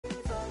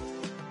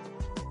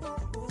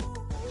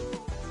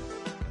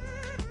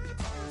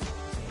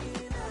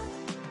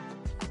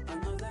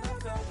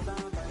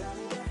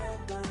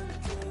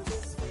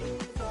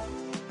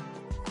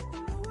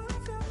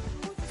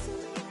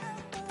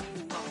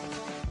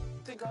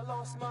I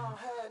lost my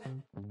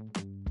head.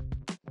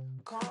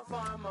 Can't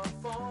find my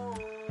phone,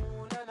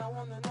 and I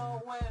wanna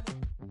know when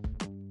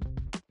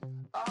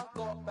I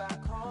got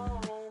back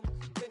home.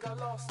 Think I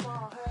lost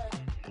my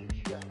head.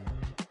 Yeah.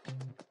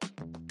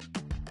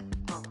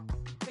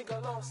 Think I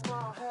lost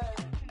my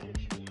head.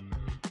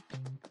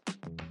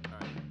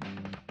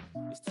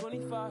 It's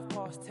 25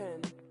 past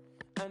 10,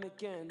 and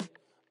again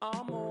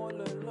I'm all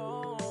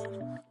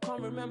alone.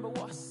 Can't remember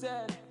what I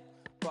said,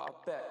 but I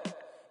bet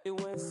it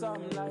went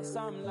something like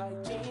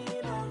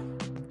Gina.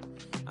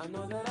 I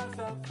know that I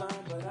felt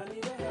fine, but I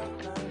need a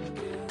helpline to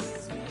kill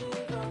this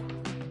fever.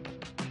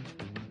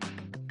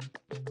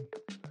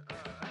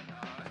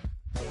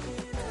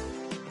 Gina,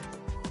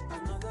 I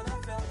know that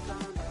I felt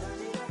fine, but I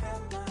need a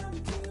helpline to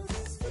kill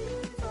this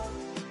fever.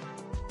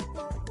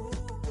 Ooh, ooh,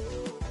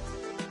 ooh.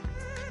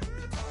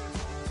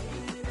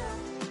 Gina,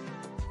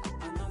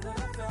 I know that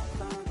I felt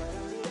fine, but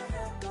I need a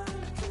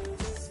helpline to kill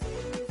this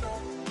fever.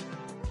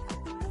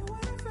 You know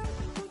what I felt,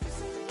 would you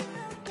send me a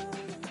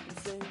helpline? I'm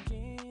saying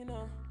Gina.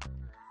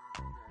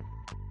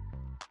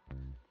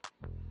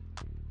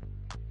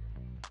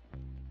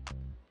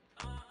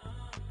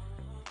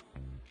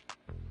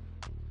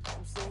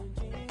 I'm saying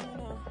Gina.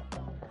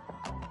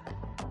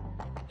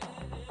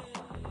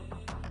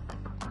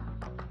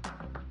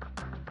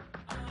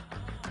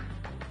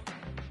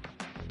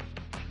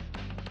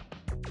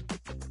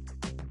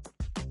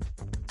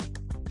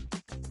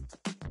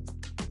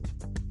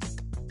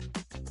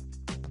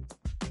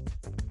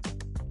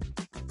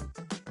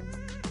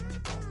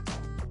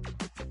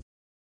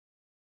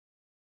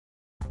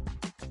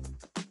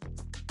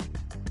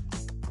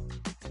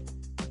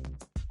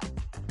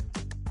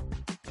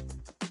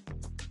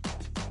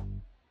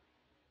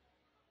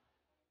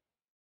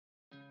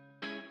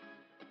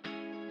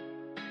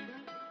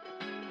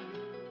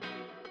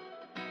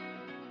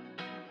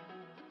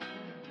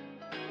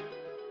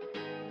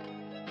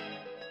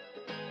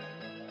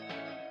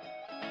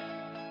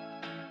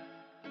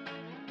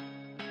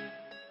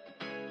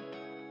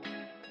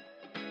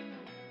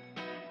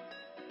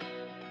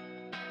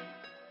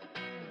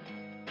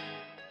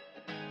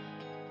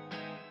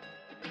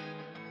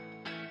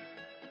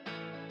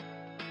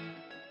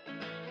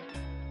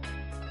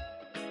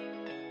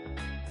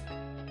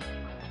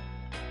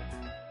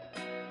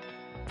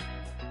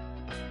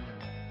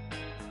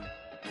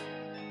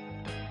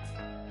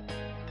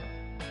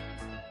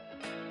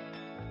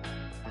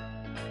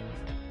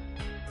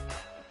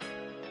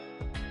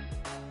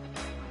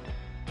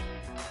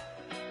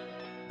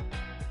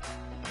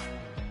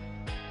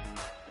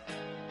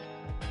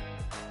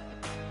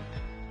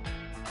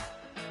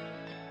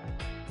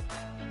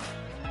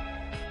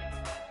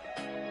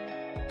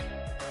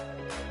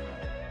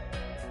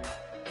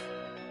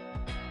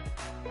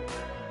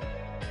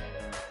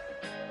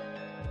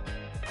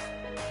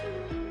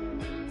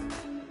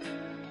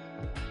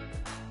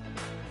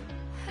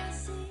 I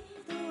see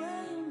the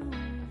world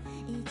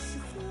move, it's a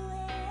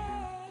fluid.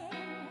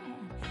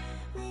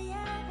 We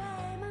are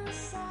by my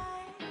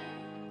side,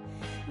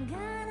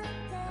 got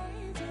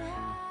nothing to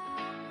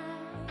hide.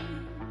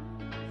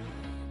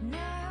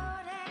 Now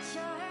that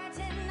you're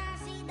hurting, I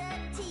see the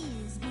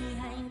tears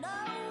behind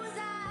those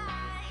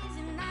eyes,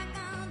 and I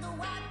can't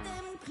wipe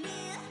them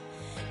clear.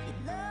 Your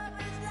love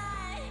is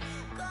like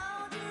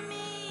gold to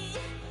me,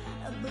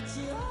 but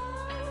you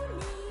hold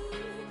me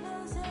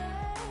closer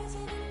to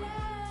the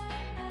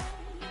light.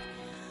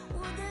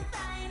 With the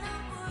final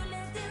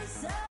bullet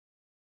inside.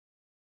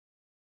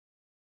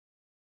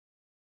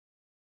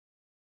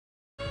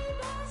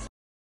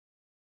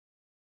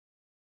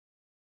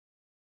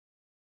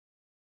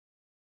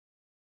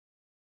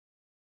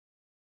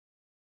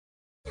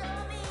 Show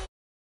me.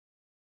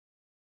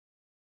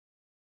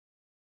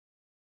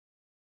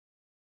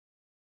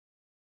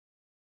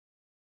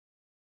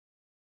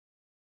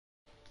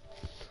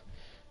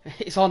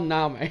 It's on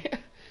now, mate.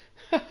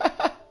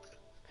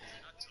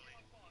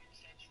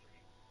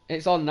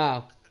 It's on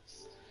now.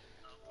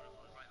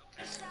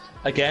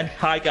 Again,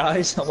 hi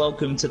guys, and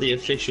welcome to the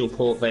official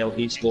Port Vale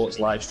eSports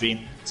live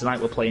stream.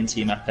 Tonight we're playing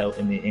Team Echo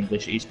in the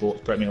English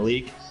eSports Premier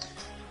League.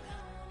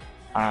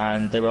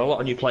 And there are a lot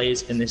of new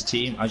players in this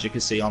team, as you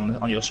can see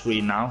on your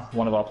screen now.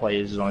 One of our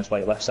players is on his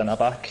way left centre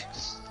back.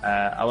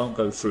 I won't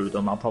go through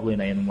them, I'll probably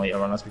name them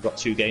later on as we've got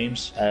 2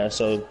 games.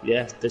 So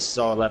yeah, this is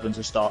our 11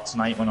 to start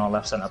tonight when our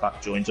left centre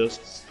back joins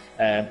us.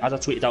 As I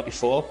tweeted out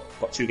before,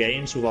 got 2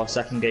 games, with our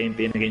second game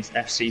being against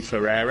FC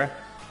Ferreira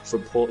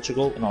from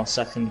Portugal in our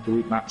second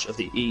group match of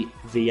the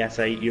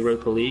EVFA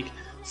Europa League,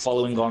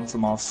 following on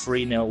from our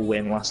 3-0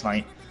 win last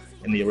night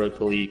in the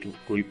Europa League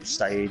group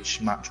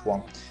stage match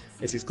 1.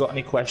 If you've got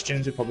any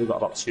questions, we've probably got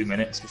about 2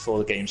 minutes before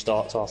the game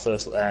starts, our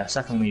first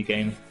second league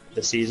game of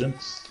the season.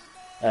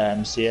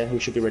 So yeah, we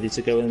should be ready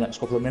to go in the next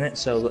couple of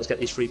minutes, so let's get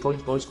these 3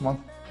 points, boys, come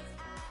on.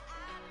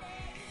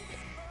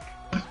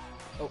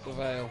 Up the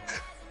Vale.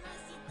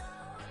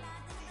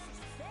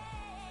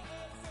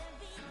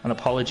 And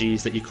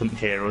apologies that you couldn't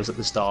hear us at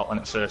the start when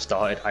it first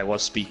started. I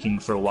was speaking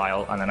for a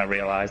while and then I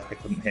realised I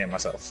couldn't hear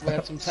myself. We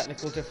had some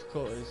technical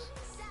difficulties.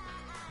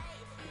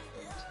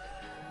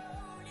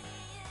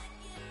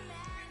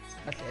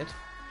 I did.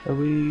 Are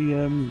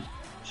we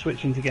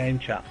switching to game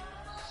chat?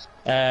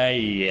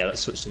 Yeah,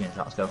 let's switch to game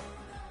chat. Let's go.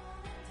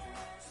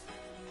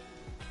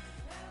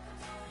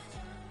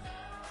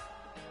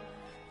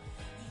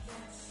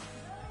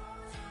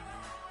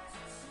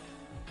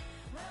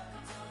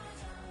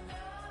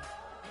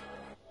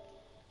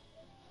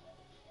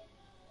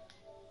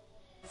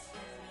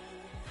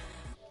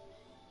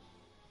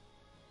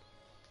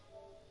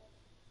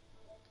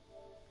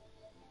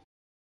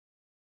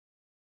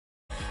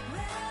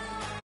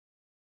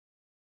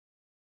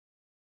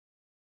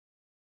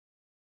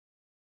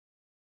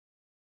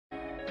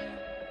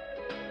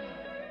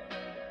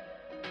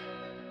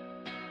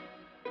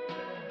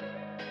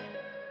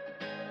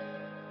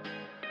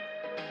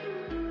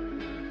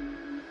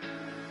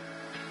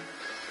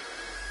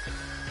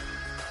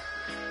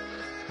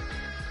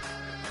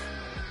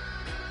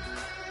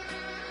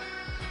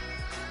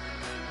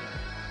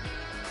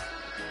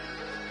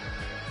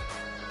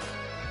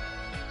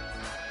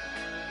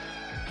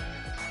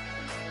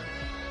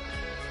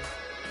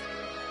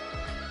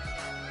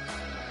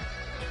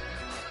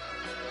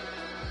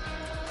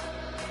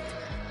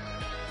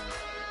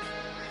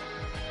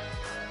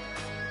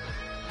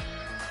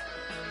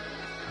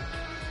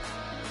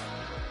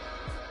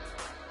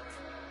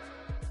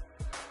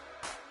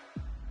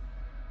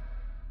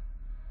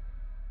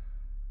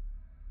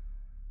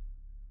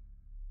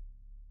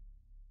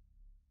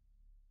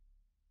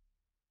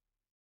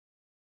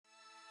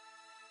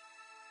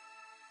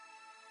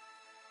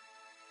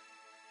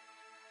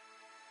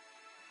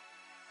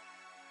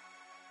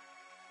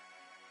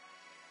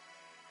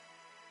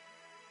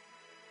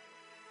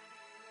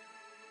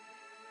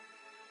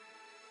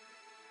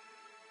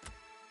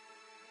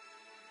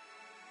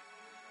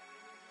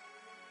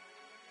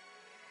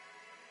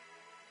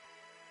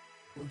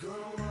 We're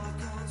gonna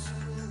walk onto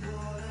the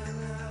water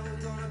now.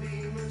 We're gonna be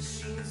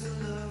machines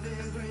of love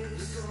and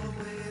grace. We're gonna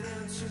wade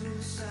into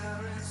the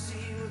siren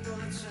sea. We're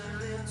gonna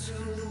turn into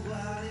the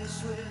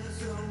wildest winds.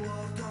 We're gonna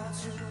walk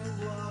onto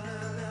the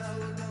water now.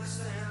 We're gonna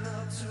stand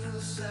up to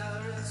the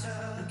sirens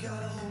howl. We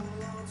gotta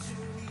hold on to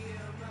the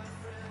air, my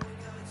friend. We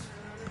gotta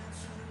turn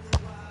into the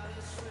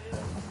wildest winds.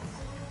 Oh,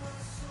 my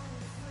soul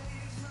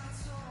flames, my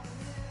tongue,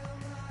 yeah,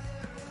 my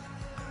hair,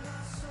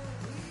 my soul.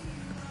 Leave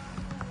my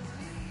home,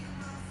 leave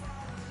my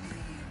father, leave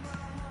my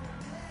homeland.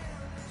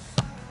 And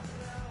shout out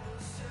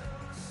with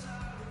terror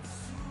sirens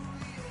to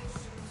the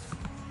oceans,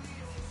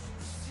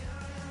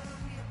 tearing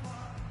me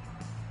apart.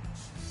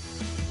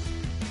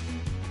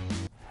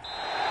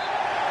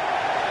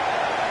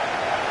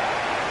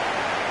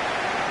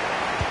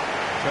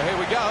 So here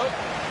we go.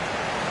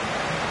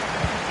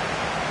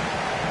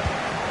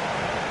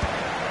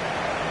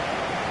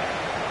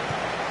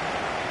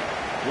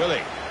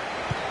 Willie.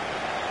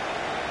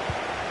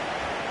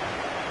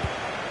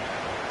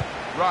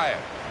 Ryan.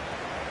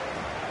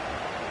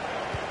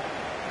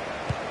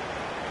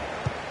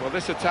 Well,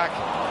 this attack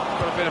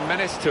got a bit of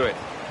menace to it.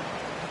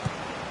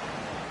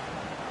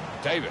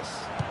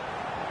 Davis.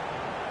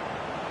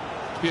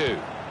 Pugh.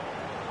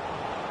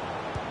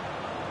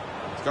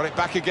 He's got it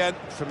back again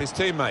from his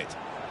teammate.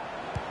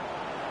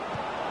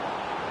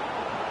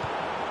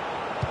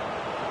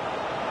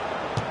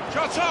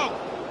 Shot on!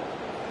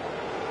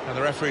 And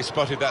the referee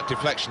spotted that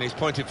deflection. He's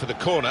pointed for the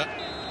corner.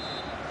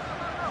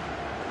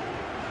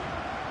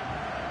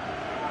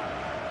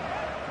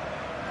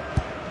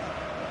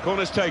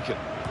 Corner's taken.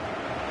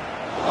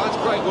 That's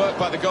great work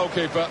by the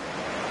goalkeeper.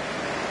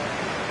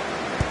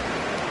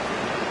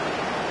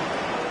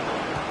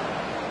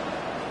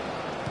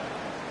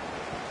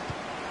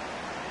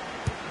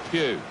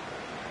 Pugh.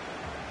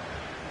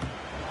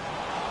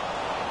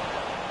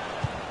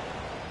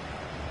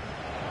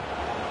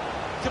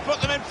 To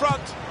put them in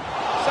front.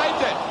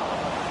 Saved it.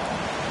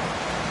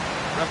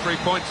 Referee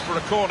points for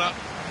a corner.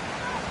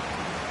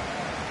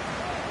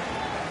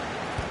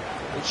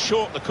 It's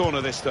short, the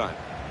corner this time.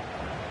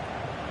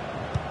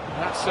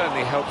 That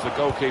certainly helps the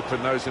goalkeeper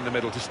and those in the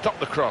middle to stop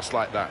the cross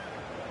like that.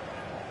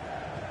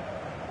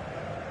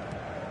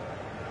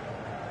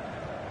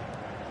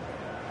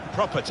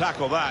 Proper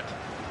tackle that.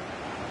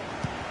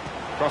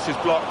 Cross is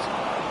blocked.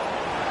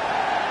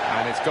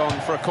 And it's gone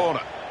for a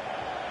corner.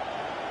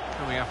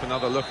 Coming up,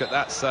 another look at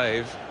that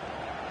save.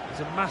 He's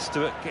a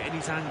master at getting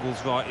his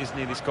angles right, isn't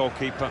he, this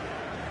goalkeeper?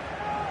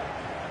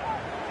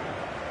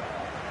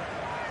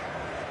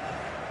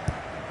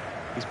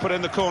 He's put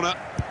in the corner.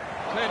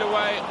 Cleared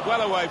away,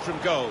 well away from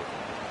goal.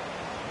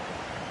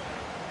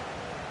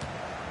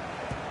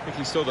 I think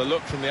he saw the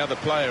look from the other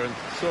player and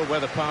saw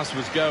where the pass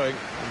was going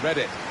and read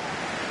it.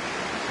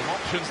 Some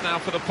options now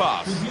for the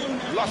pass.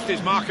 Lost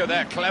his marker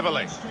there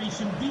cleverly.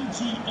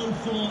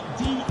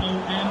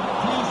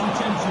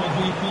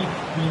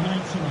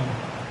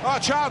 Oh,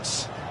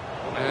 chance!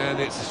 And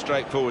it's a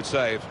straightforward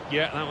save.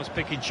 Yeah, that was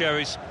picking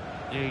cherries.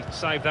 He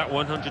saved that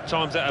 100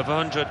 times out of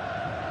 100.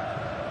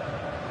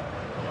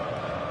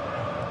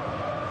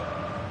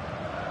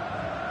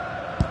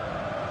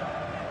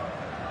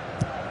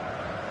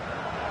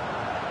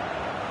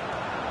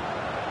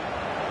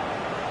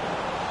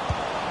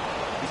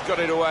 He's got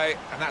it away,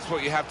 and that's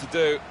what you have to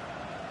do.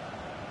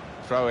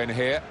 Throw in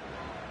here.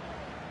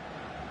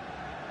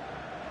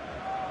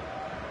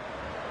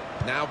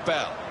 Now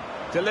Bell.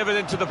 Delivered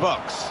into the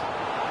box.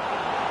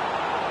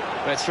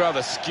 But it's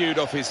rather skewed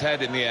off his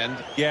head in the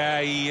end.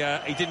 Yeah,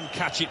 he didn't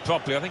catch it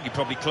properly. I think he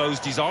probably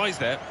closed his eyes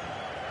there.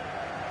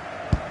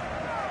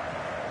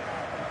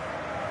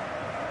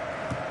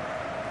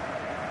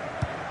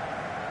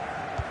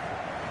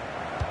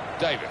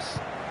 Davis.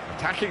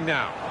 Attacking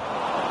now.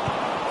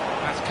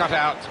 That's cut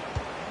out.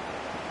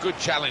 Good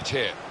challenge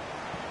here.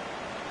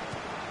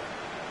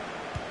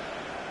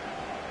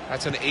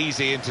 That's an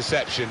easy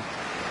interception.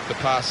 The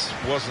pass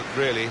wasn't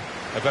really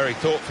a very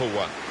thoughtful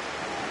one.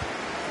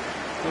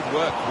 Good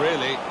work,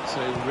 really, to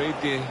read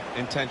the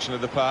intention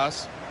of the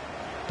pass.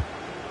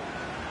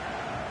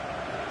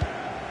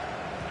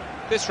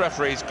 This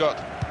referee's got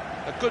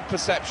a good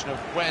perception of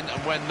when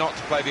and when not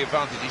to play the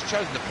advantage. He's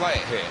chosen to play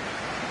it here.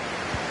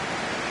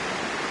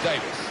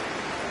 Davis.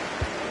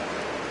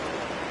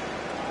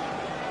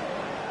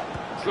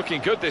 It's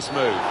looking good, this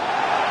move.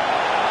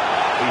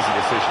 Easy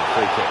decision,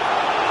 free kick.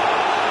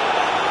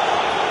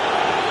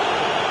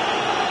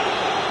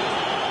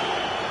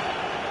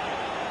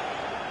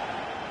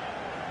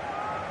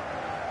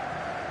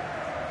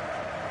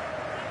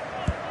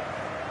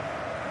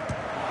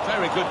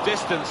 Very good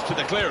distance to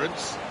the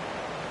clearance.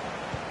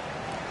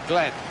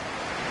 Glenn.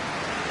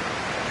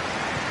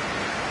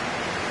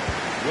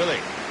 Willie.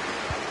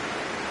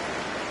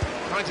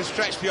 Trying to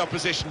stretch the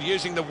opposition,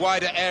 using the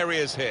wider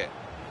areas here.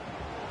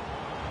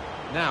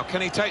 Now,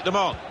 can he take them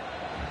on?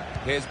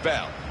 Here's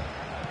Bell.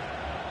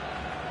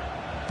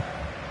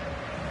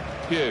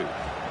 Pugh.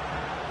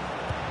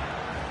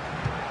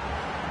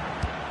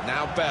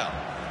 Now Bell.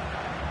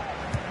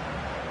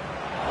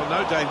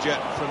 Well, no danger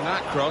from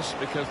that cross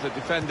because the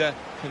defender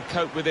can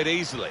cope with it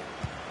easily.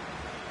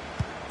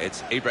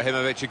 It's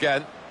Ibrahimovic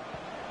again.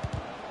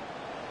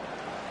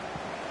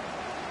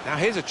 Now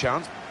here's a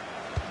chance.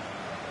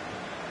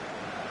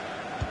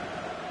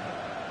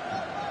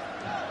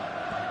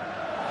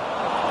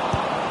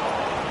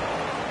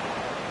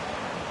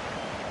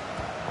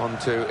 On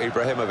to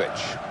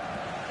Ibrahimovic.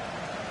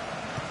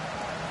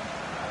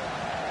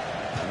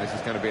 And this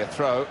is going to be a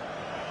throw.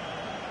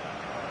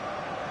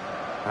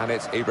 And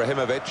it's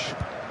Ibrahimovic.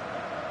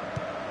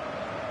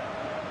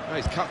 Oh,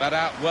 he's cut that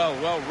out well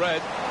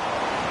read.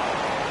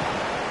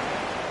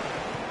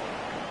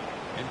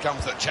 In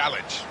comes the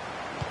challenge.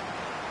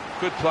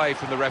 Good play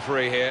from the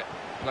referee here,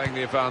 playing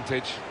the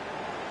advantage.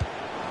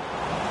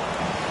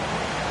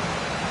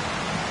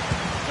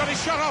 Got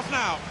his shot off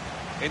now.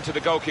 Into the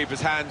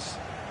goalkeeper's hands.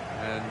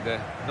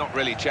 And not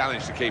really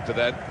challenged the keeper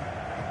then.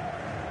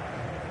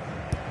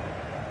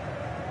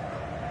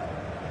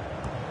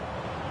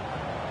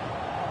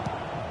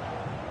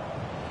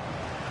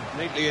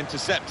 Neatly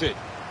intercepted.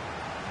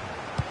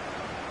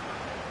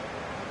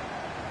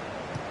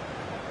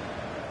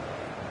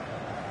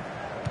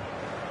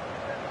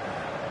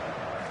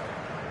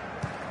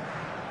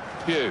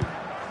 Pugh.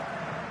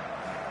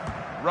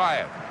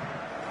 Ryan.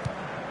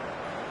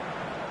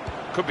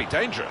 Could be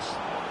dangerous.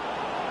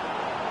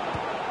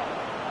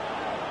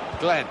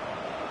 Glenn.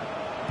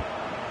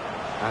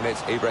 And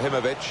it's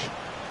Ibrahimovic.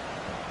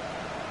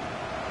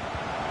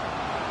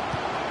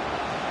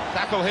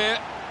 Tackle here.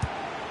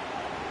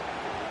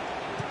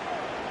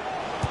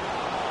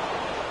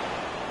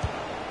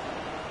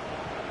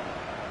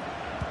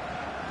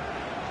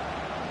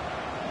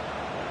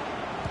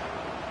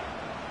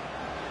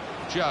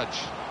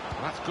 Judge.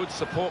 That's good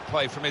support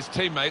play from his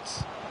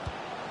teammates.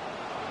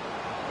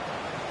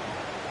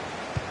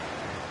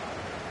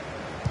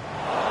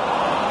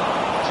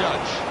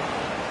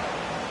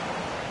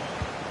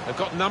 They've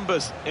got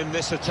numbers in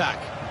this attack,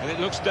 and it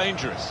looks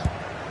dangerous.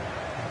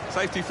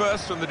 Safety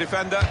first from the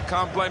defender,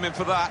 can't blame him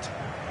for that.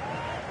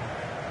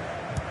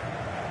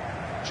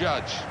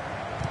 Judge.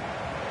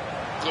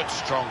 Good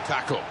strong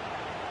tackle.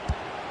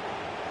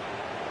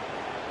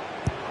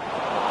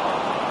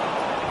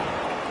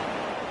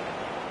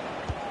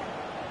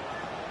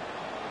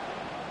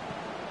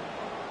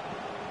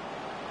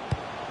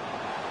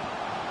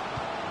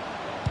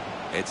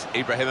 It's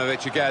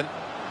Ibrahimovic again.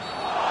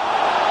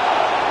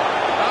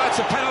 It's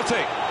a penalty.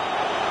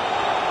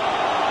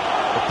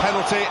 The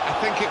penalty, I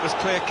think it was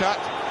clear-cut,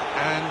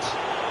 and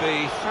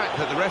the fact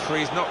that the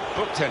referee's not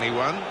booked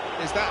anyone,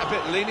 is that a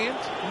bit lenient?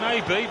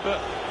 Maybe, but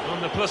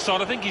on the plus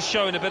side, I think he's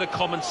showing a bit of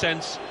common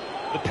sense.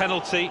 The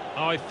penalty,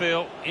 I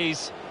feel,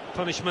 is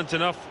punishment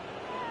enough.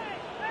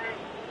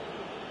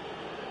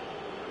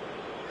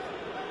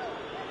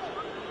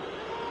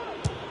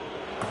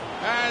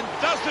 And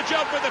does the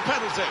job with the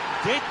penalty.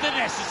 Did the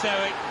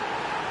necessary.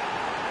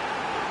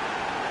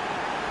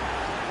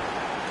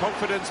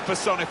 Confidence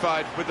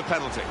personified with the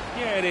penalty.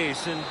 Yeah, it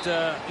is, and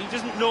he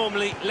doesn't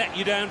normally let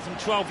you down from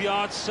 12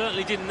 yards,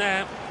 certainly didn't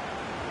there.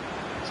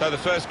 So the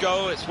first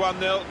goal, it's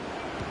 1-0.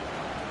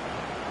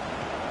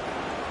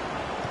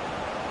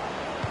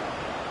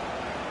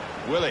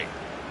 Willie.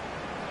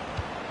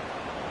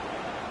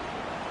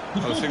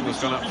 Well, the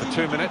signal's gone up for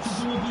 2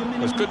 minutes.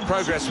 There's good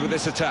progress with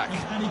this attack.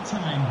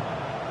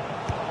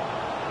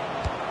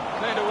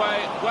 Cleared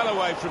away, well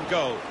away from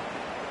goal.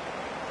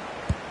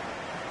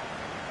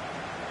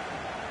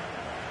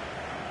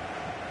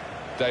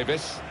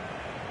 Davis.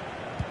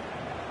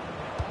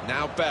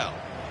 Now Bell.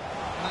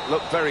 That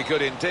looked very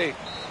good indeed.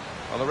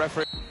 Well, the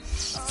referee...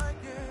 I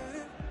get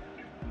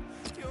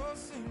it. You're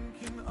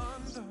sinking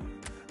under.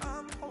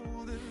 I'm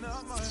holding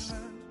out my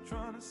hand,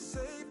 trying to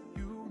save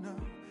you now.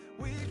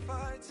 We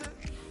fight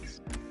it,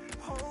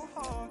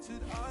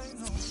 wholehearted. I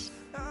know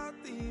our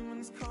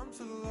demons come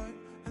to light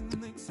and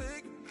they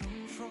take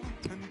control.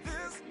 And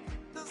this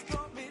does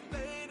not mean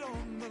laid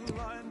on the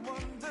line.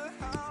 Wonder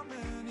how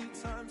many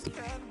times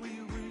can we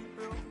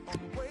rebuild on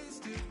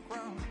wasted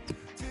ground?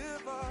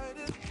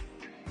 Divided,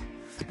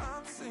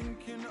 I'm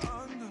sinking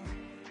under.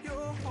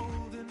 You're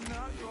holding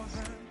out your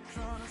hand,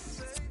 trying to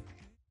save me.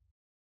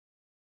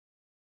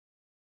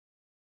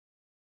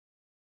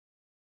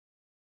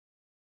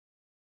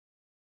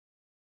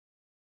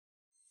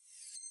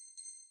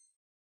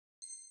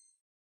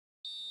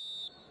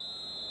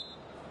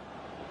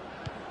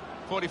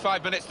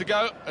 ...45 minutes to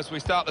go as we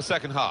start the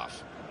second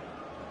half.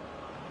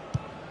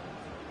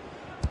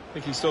 I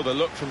think he saw the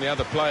look from the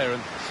other player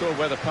and saw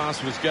where the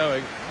pass was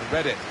going and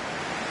read it.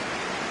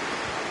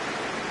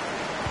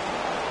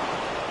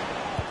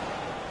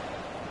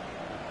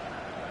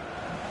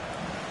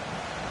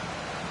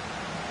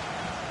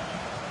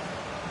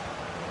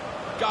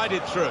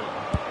 Guided through.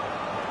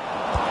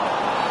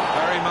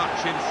 Very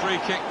much in free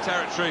kick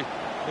territory,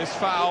 this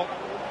foul.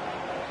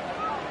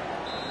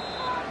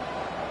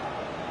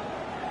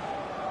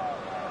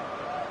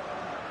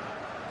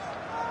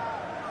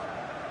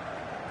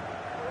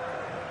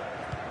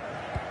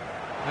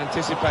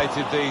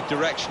 Anticipated the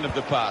direction of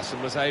the pass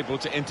and was able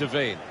to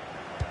intervene.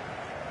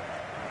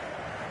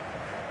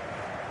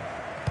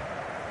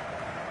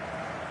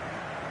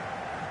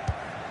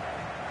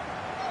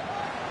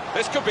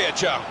 This could be a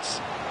chance.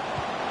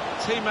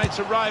 Teammates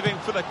arriving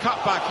for the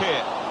cutback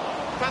here.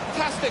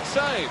 Fantastic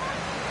save.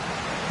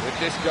 With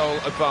this goal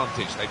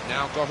advantage, they've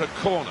now got a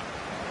corner.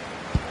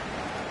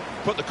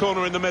 Put the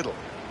corner in the middle.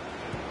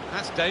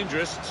 That's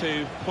dangerous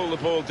to pull the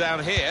ball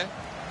down here.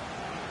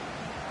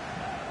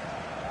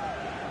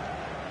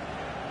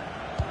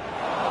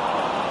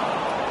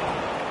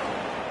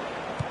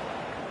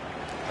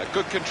 A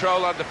good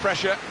control under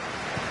pressure.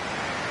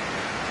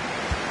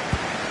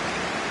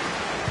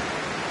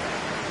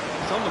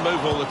 He's on the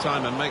move all the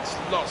time and makes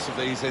lots of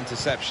these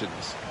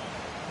interceptions.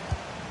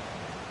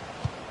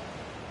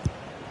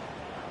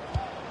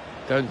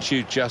 Don't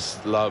you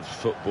just love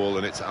football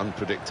and its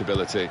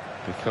unpredictability?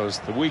 Because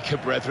the weaker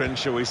brethren,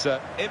 shall we say...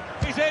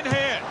 He's in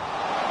here.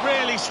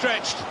 Really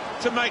stretched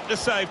to make the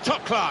save.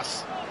 Top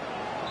class.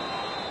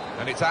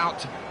 And it's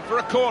out for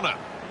a corner.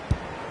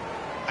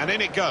 And in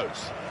it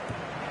goes.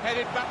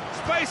 Headed back.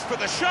 Space for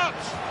the shot.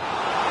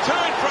 Two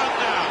in front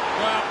now.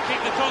 Well,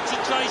 keep the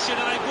concentration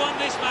and they've won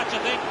this match, I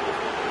think.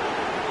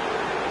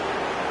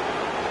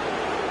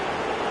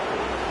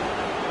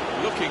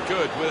 Looking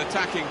good with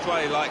attacking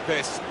play like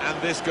this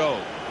and this goal.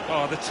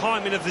 Oh, the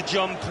timing of the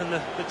jump and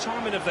the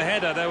timing of the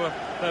header, they were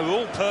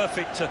all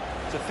perfect to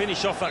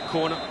finish off that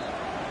corner.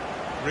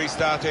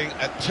 Restarting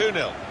at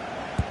 2-0.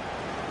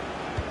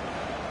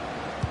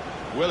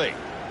 Willie.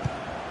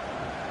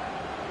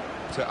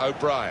 To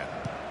O'Brien.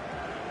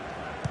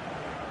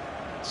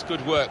 It's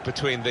good work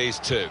between these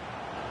two.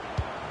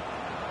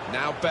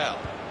 Now Bell.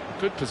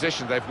 Good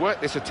position. They've worked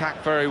this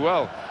attack very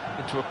well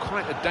into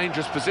quite a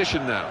dangerous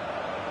position now.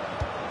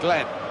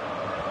 Glenn.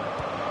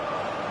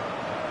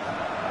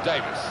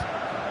 Davis.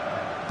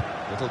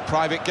 Little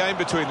private game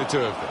between the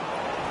two of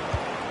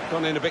them.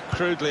 Gone in a bit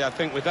crudely, I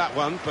think, with that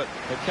one, but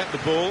they kept the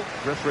ball.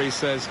 Referee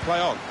says play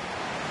on.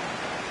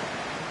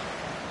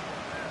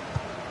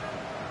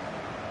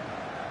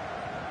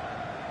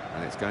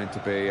 And it's going to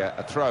be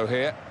a throw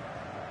here.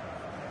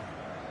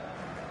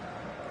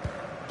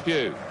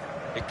 Pugh.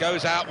 It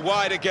goes out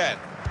wide again.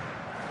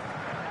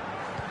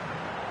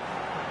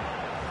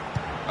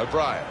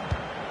 O'Brien.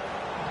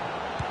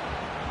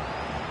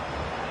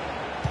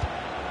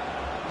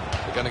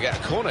 They're going to get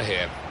a corner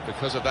here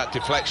because of that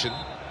deflection.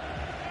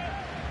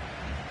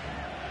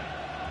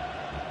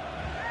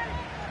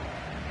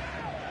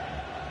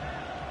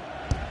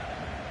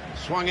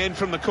 Swung in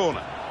from the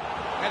corner.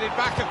 Headed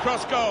back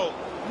across goal.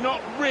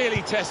 Not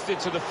really tested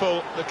to the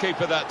full, the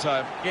keeper that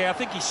time. Yeah, I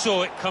think he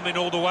saw it coming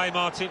all the way,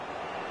 Martin.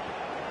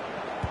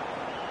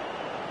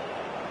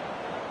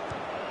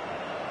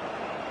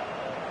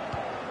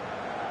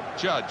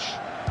 Judge.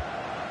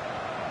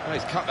 Oh,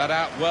 he's cut that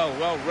out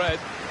well read.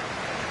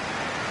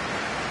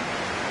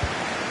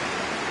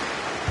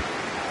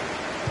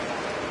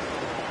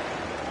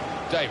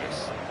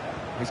 Davis.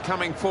 He's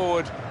coming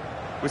forward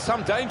with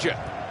some danger.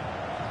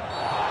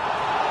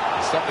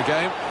 Stop the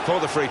game for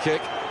the free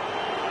kick.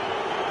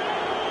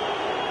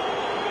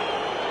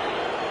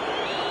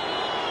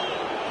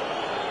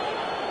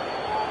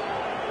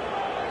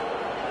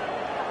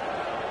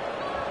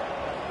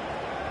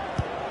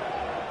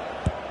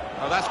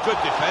 Oh, that's good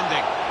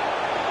defending.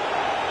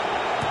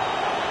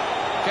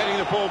 Getting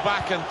the ball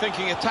back and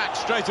thinking attack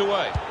straight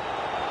away.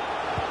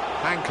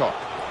 Hancock,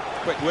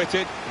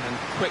 quick-witted and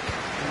quick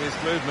in his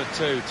movement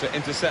too to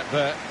intercept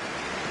there.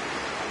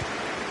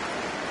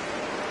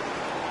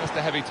 Just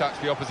a heavy touch,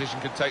 the opposition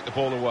could take the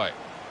ball away.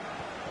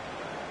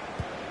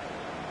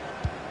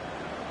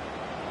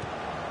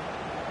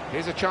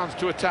 Here's a chance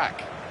to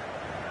attack.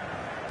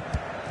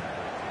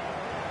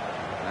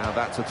 Now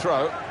that's a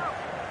throw.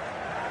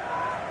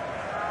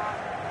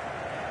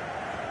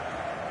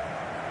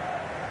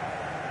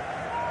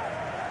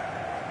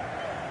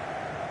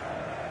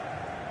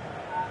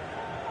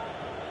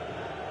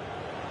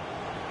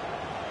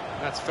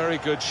 That's very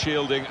good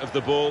shielding of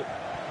the ball.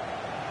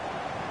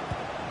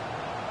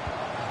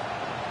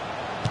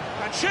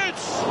 And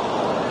shoots!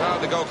 Oh,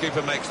 the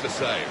goalkeeper makes the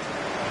save.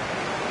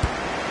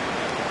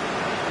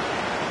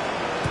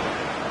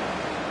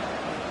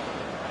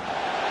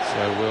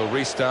 So we'll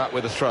restart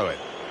with a throw-in.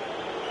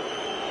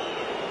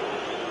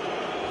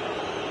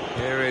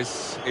 Here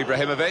is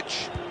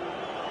Ibrahimovic.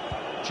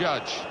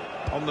 Judge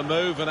on the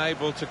move and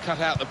able to cut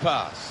out the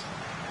pass.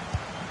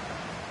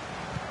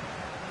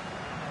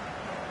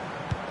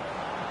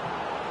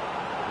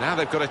 Now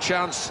they've got a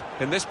chance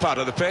in this part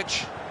of the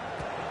pitch.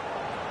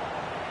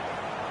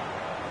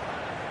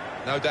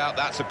 No doubt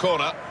that's a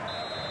corner.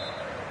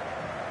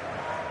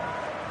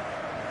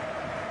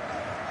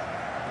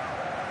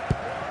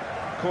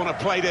 Corner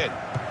played in.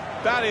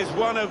 That is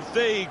one of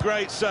the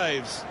great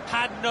saves.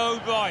 Had no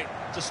right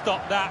to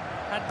stop that.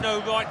 Had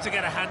no right to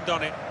get a hand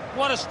on it.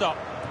 What a stop.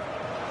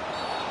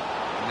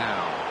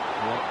 Now,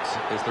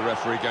 what is the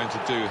referee going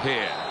to do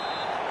here?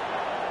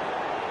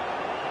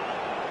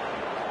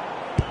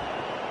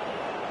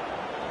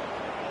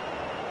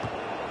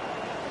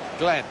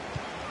 Glenn.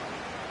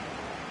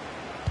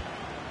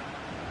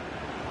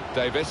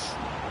 Davis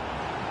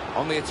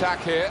on the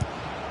attack here.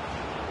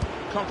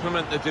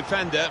 Compliment the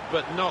defender,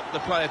 but not the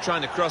player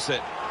trying to cross it.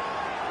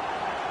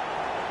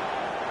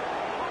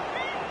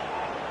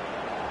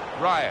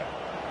 Ryan.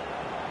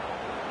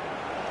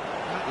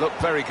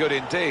 Looked very good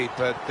indeed,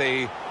 but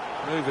the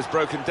move has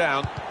broken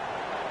down.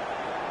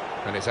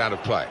 And it's out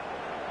of play.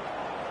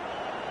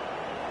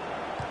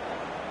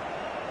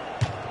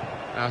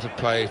 Out of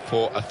play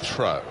for a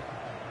throw.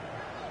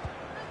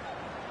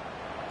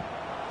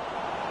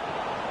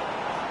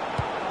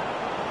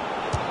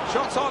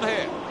 Shots on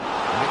here.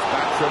 And it's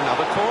back for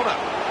another corner.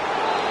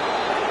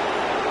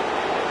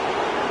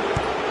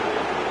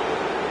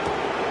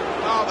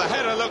 Oh, the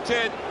header looked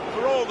in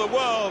for all the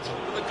world.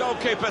 The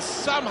goalkeeper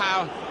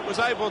somehow was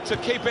able to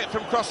keep it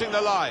from crossing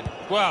the line.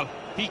 Well,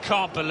 he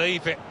can't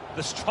believe it.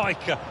 The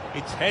striker,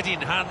 it's head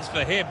in hands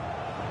for him.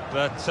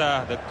 But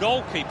the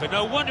goalkeeper,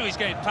 no wonder he's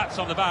getting pats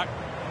on the back.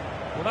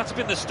 Well, that's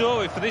been the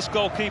story for this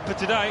goalkeeper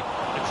today.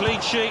 A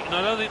clean sheet, and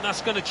I don't think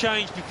that's going to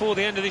change before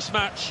the end of this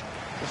match.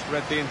 Just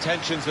read the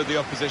intentions of the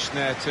opposition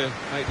there to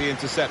make the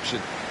interception.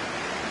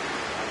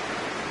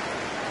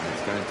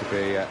 It's going to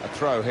be a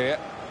throw here.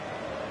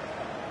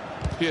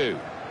 Pugh.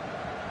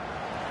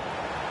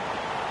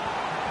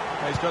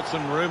 He's got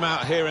some room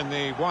out here in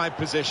the wide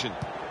position.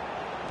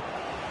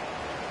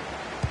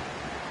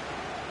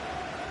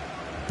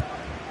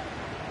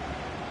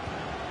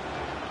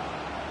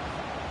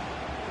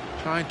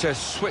 Trying to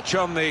switch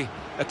on the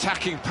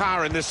attacking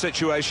power in this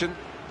situation.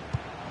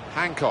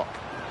 Hancock.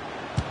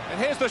 And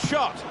here's the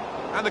shot.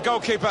 And the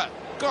goalkeeper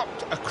got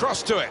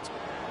across to it.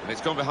 And it's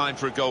gone behind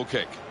for a goal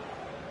kick.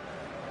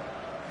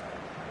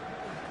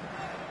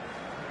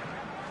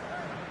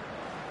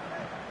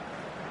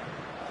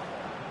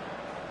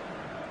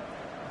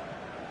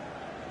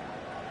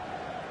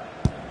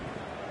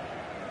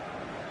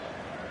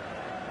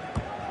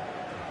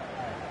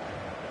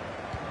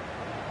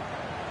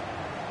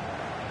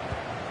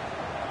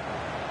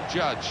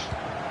 Judge.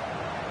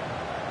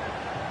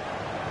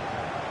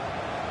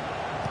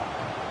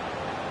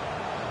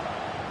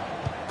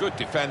 Good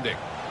defending.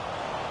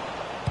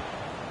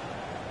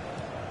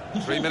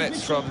 3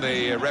 minutes from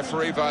the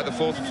referee via the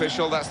fourth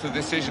official. That's the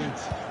decision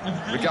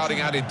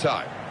regarding added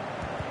time.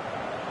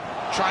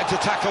 Tried to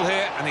tackle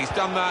here, and he's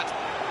done that.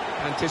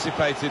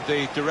 Anticipated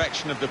the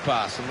direction of the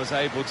pass and was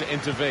able to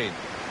intervene.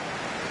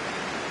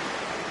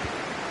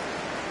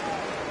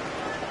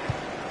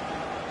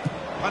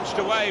 Punched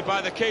away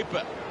by the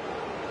keeper.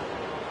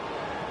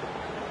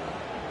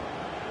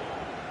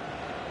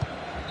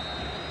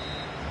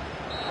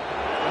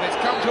 And it's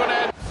come to an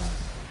end.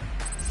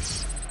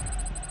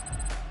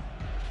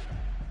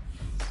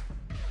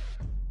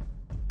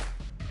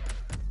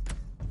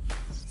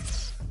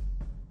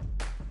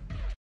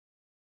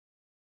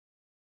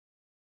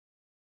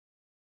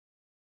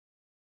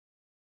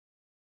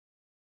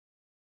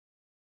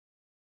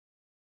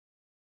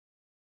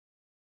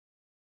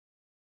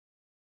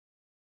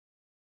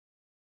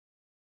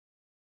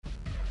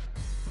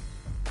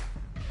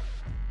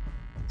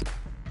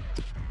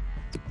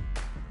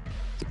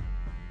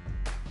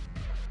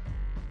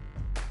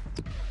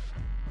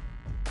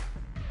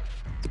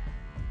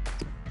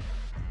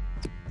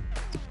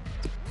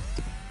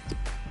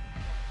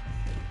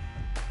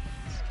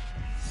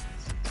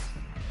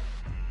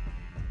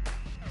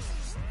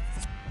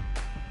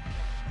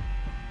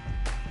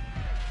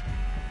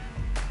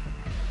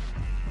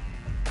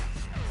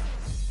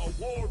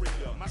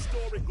 warrior, my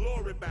story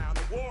glory bound,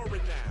 a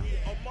warrior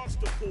now.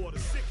 Amongst the poor, the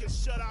sick and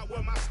shut out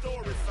where my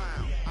story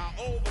found. I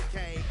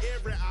overcame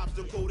every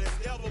obstacle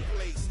that's ever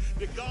placed.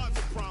 The gods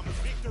have promised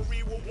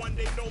victory will one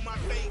day know my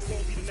face.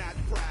 Won't be denied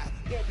the pride,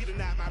 won't be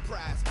denied my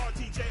prize.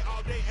 RTJ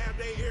all day, am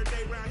day, every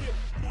day round here.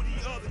 Who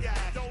the other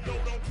guys? Don't know,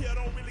 don't care,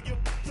 don't really give.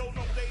 Don't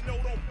know, they know,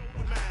 don't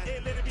with mine.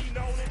 And let it be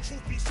known and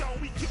truth be shown,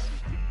 we keep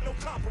no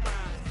compromise.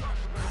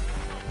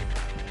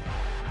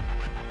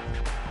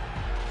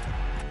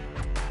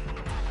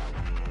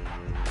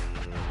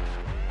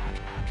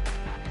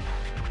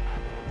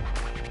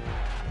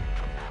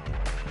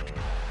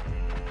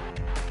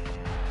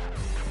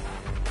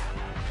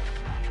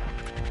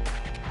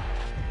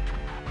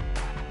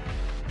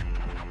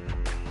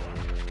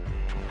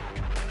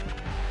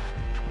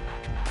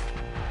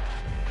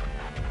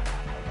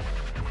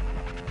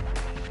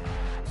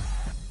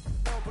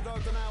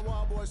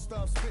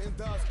 Stuff, spitting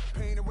dust,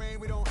 pain and rain,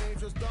 we don't aim,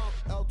 just dump.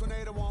 El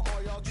Tornado on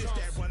all y'all This chumps.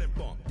 that running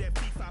bump, that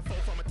B54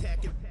 from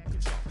attacking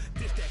jump.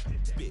 This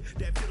that spit,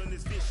 that feeling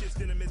is vicious,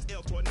 venomous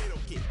El Tornado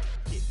kick.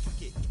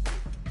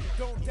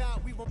 Don't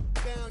doubt, we will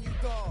down you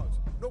dogs.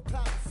 No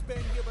clout to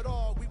spend here at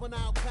all, we will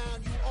now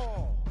pound you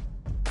all.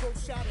 Go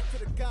shout it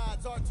to the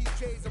gods,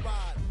 RTJs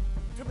arrive.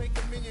 To make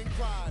the minion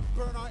cry,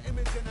 burn our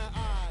image in their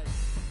eyes.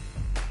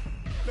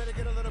 Better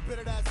get a little bit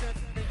of that sense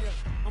in you.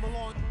 I'm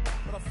along,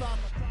 but I found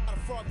how to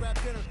frog rap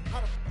dinner. How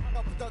to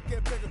up a duck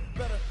get bigger,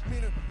 better,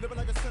 meaner. Living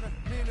like a sinner,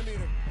 mean to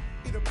meter.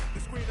 Either the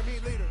screen to me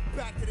leader.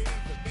 Back to the ether.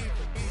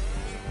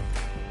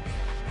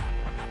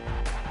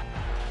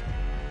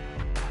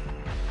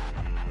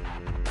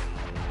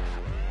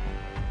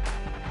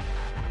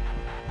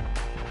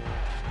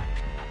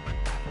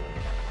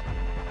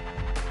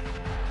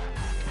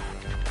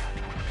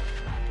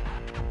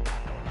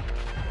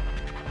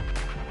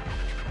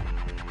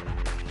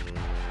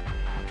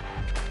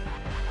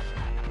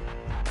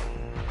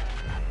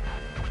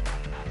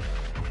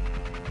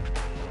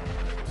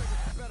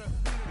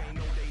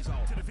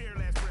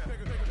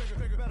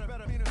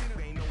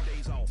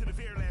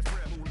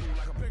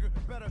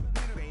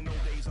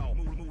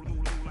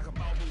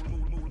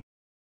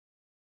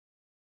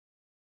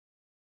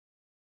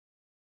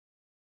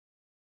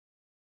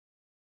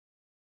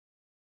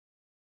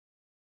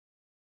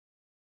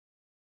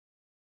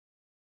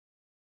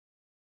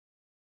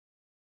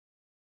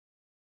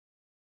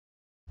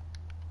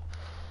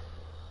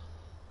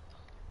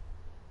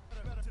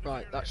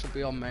 Right, that should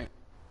be on, mate.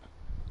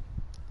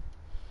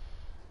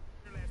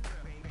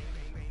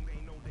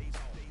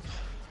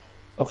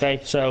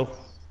 Okay, so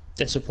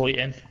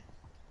disappointing,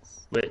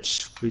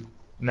 which we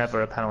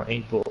never a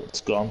penalty, but it's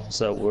gone.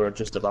 So we're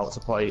just about to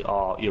play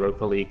our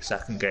Europa League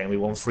second game. We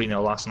won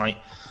 3-0 last night,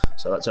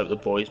 so let's hope the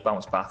boys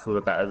bounce back with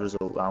a better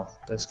result now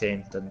this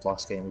game than the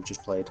last game we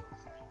just played.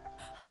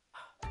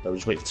 So we'll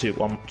just wait for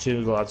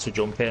two lads to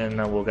jump in and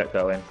then we'll get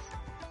going.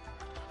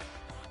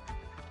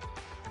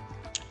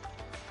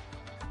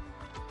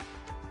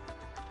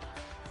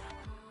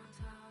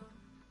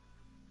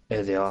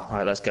 Here they are.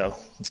 Alright, let's go.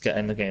 Let's get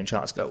in the game chat.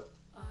 Let's go.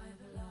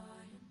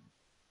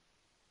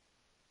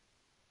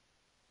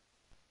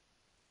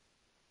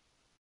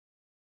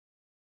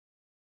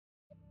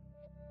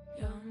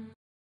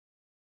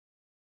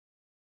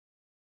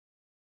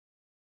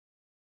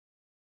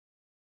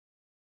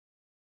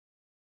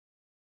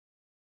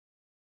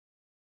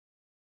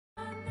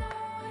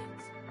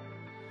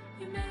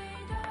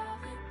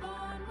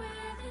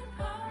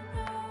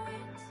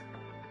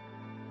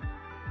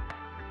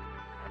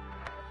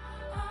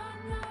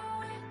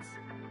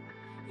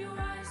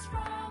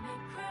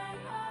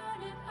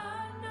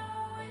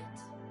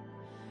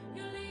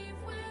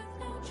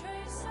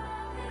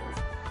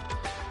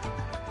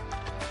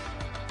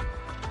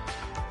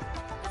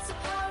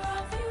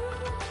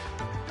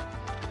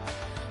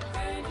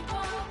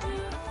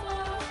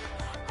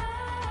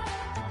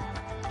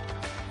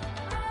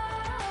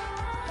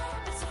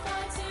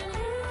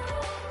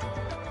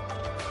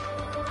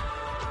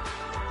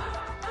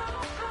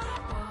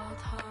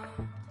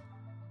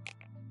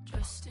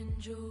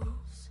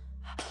 Jules,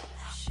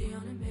 she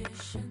on a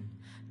mission,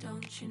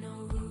 don't you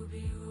know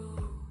Ruby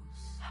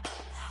rules?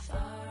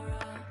 Fire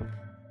up,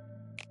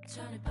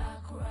 turn it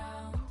back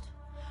around.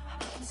 I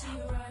can see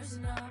you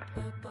rising up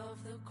above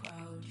the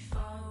crowd. You're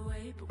far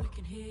away, but we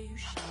can hear you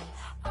shout.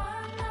 I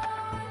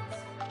know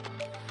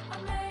it,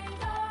 I'm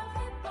made of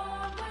it,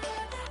 born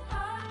with it. I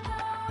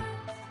know it,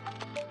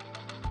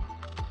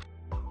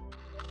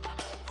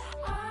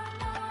 I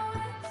know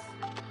it,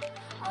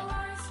 I'll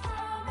rise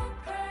from it,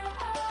 pray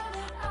on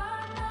it. I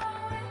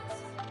know it,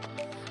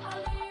 I'll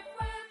leave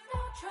with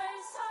no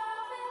trace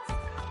of it.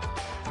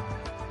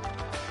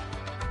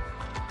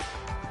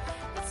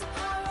 It's the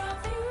power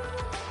of you,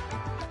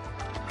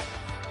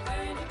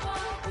 very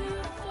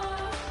beautiful.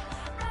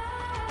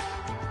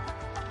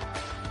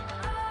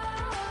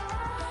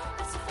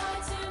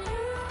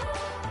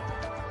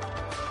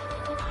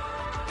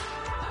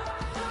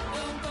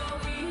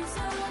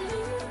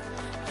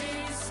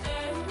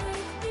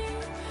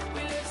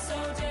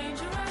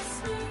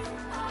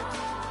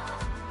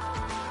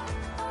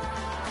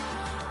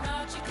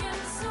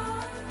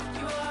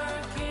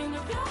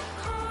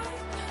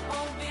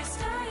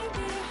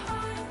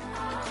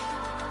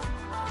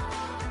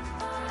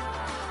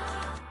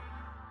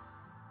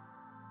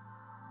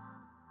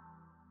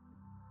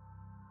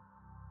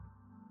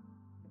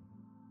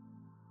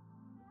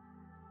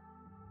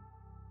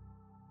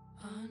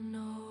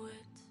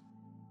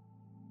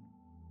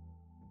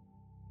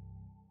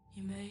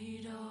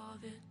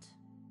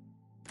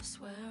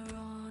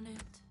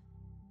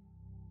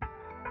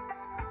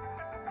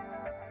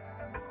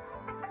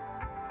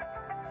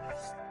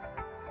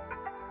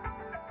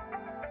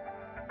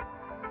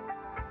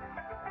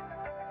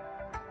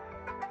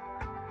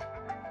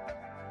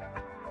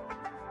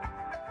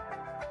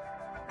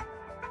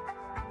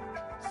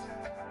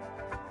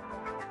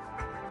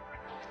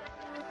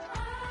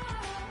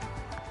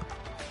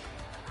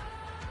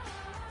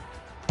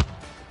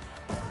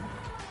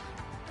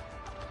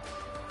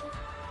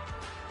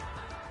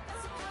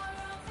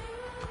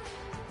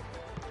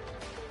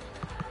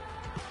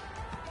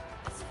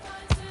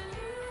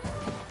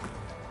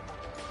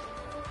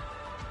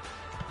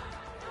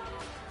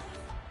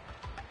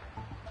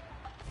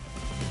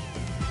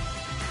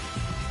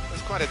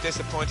 Quite a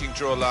disappointing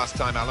draw last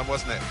time, Alan,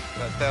 wasn't it?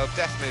 But they'll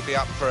definitely be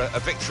up for a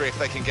victory if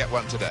they can get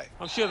one today.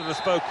 I'm sure they've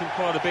spoken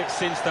quite a bit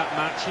since that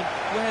match, and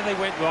where they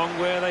went wrong,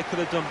 where they could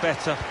have done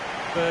better.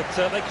 But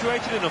they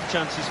created enough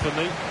chances for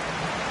me.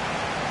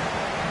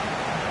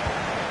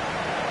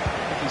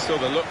 He saw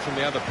the look from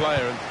the other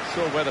player and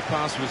saw where the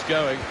pass was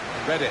going,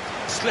 read it,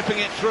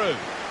 slipping it through.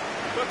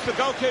 Looks the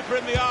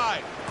goalkeeper in the eye.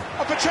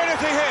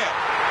 Opportunity here.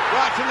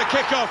 Right from the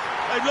kickoff.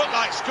 They look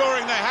like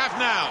scoring. They have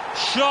now.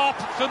 Sharp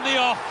from the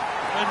off,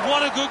 and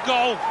what a good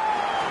goal.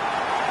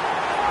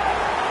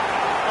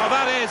 Oh,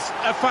 that is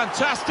a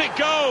fantastic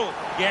goal.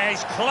 Yeah,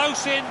 he's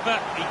close in, but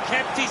he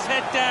kept his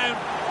head down.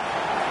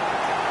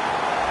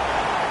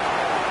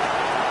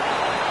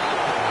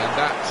 And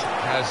that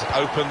has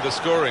opened the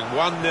scoring.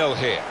 1-0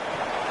 here.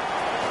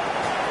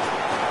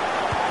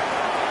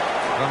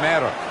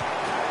 Romero.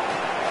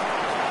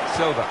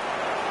 Silva.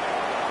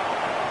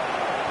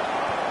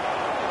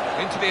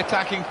 Into the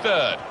attacking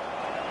third.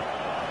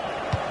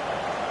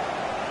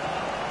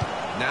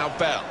 Now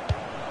Bell.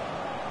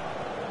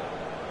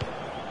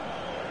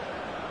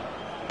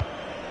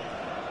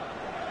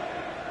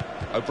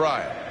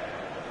 O'Brien.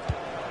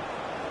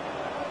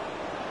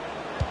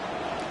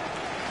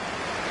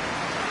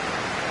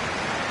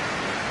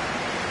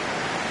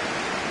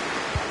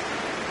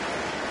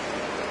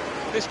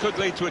 This could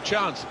lead to a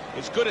chance.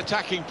 It's good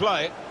attacking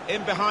play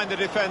in behind the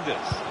defenders.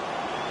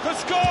 Could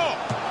score!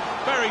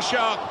 Very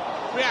sharp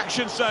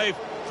reaction save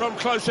from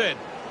close in.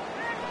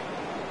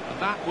 And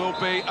that will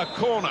be a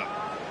corner.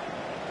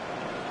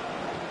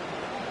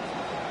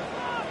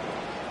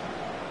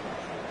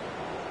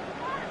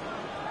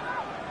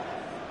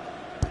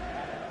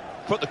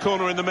 Put the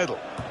corner in the middle.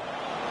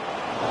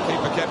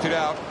 Keeper kept it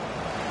out.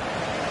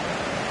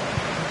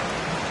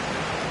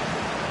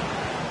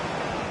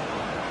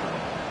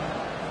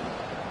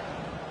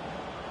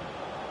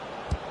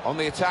 On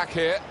the attack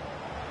here.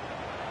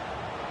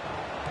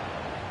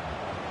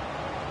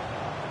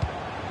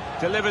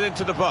 Delivered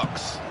into the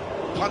box.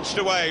 Punched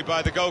away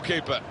by the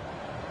goalkeeper.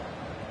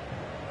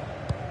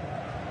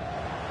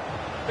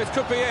 This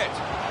could be it.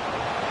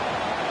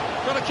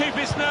 Got to keep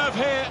his nerve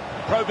here.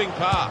 Probing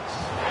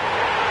pass.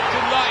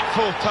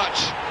 Delightful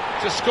touch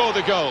to score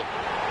the goal.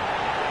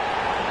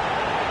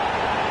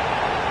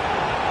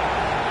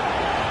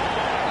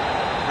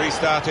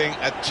 Restarting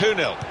at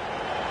 2-0.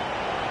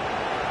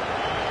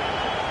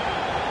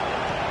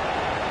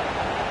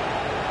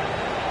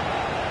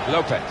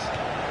 Lopez.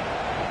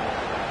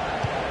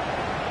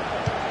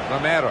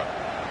 Romero.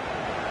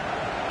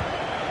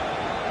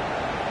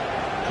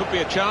 Could be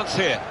a chance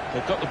here.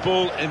 They've got the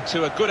ball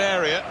into a good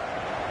area.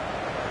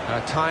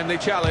 A timely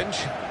challenge.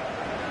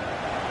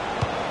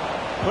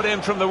 Put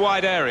in from the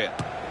wide area.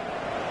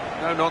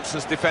 No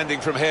nonsense defending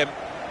from him.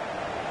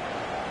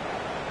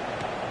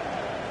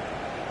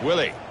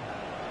 Willie.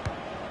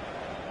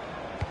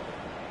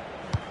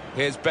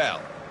 Here's Bell.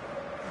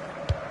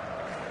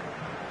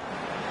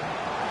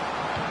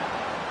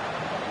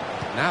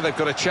 Now they've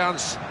got a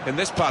chance in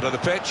this part of the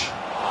pitch.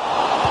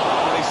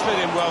 Well, he slid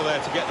in well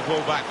there to get the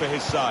ball back for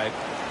his side.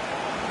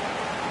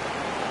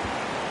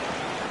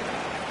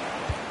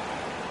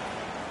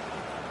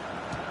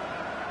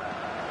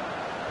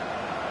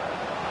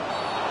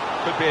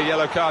 Could be a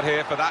yellow card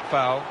here for that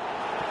foul.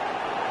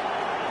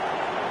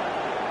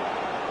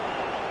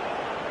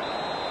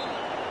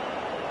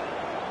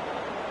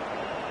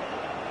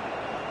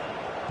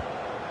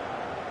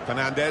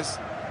 Fernandez.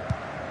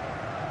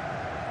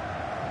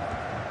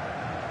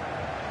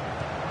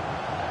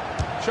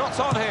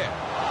 Shots on here.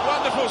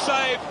 Wonderful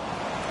save.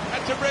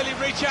 Had to really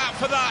reach out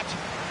for that.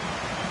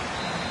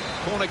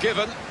 Corner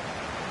given.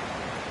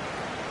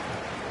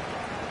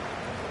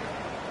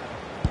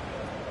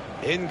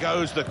 In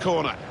goes the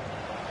corner.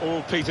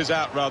 All peters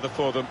out rather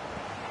for them.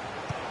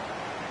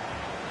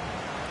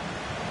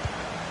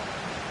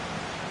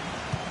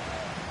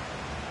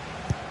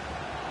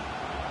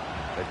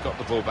 They've got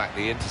the ball back.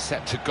 The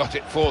interceptor got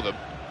it for them.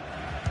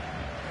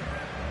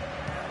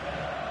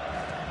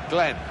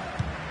 Glenn.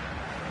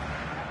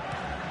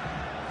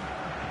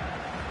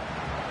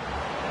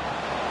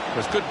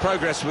 There's good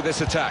progress with this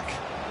attack.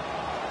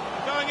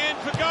 Going in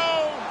for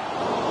goal!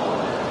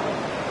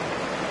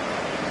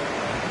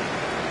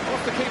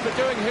 What's the keeper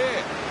doing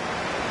here?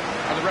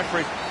 And the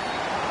referee...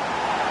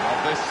 Oh,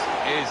 this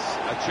is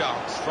a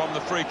chance from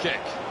the free kick.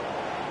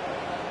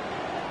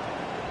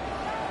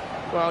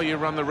 Well, you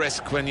run the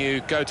risk when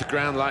you go to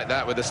ground like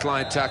that with a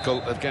slide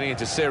tackle of getting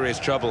into serious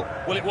trouble.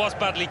 Well, it was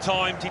badly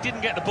timed. He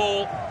didn't get the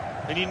ball,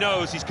 and he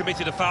knows he's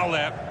committed a foul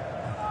there.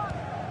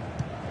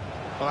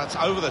 Well, that's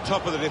over the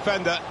top of the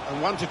defender,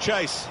 and one to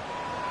chase.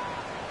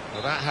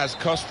 Well, that has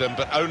cost them,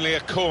 but only a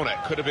corner.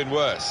 Could have been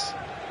worse.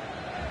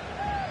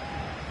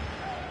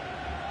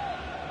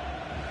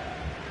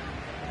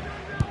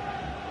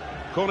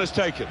 Corner's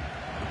taken.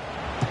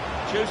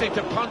 Choosing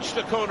to punch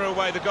the corner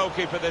away, the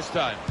goalkeeper this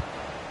time.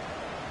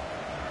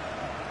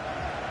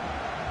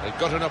 They've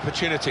got an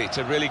opportunity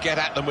to really get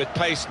at them with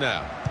pace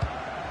now.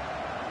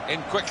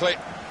 In quickly.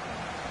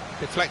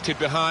 Deflected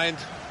behind.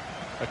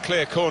 A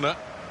clear corner.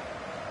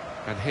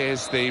 And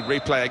here's the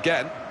replay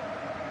again.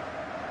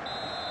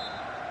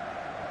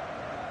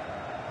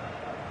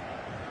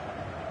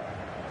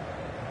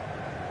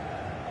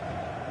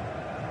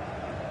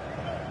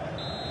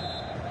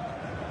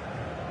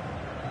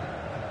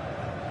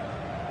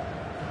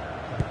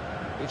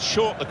 It's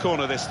short the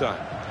corner this time.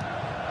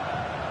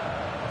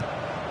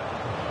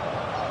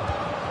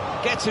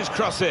 Gets his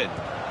cross in.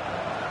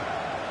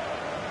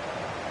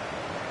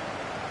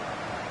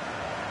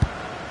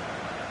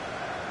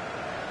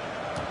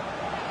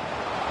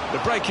 The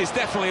break is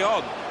definitely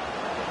on.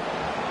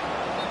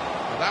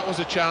 Well, that was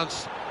a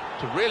chance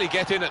to really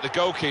get in at the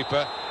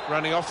goalkeeper,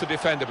 running off the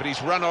defender, but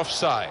he's run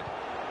offside.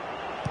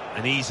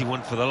 An easy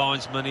one for the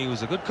linesman. He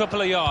was a good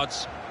couple of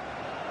yards.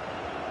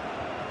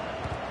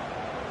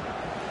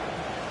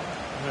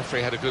 The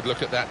referee had a good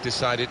look at that,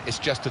 decided it's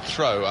just a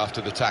throw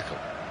after the tackle.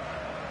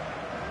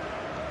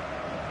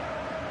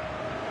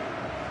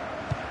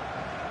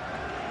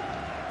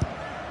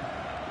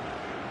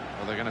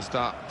 Well, they're going to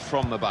start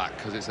from the back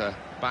because it's a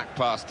back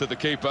pass to the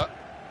keeper.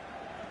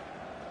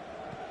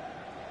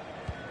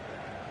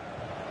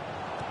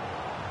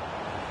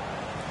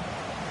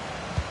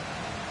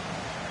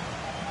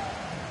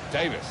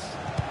 Davis.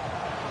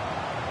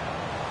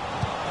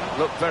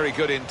 Looked very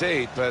good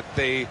indeed, but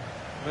the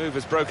move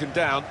has broken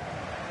down.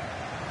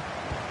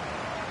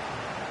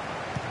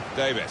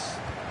 Davis.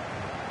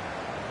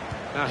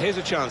 Now here's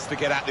a chance to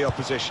get at the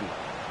opposition.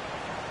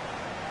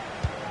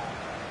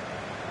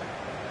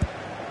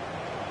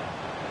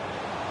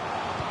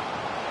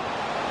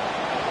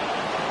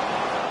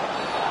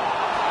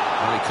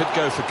 Well, he could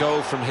go for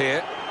goal from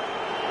here.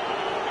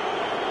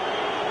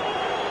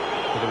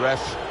 For the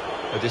ref,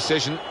 a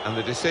decision, and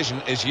the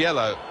decision is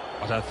yellow.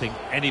 I don't think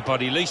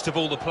anybody, least of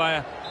all the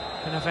player,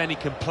 can have any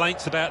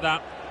complaints about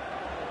that.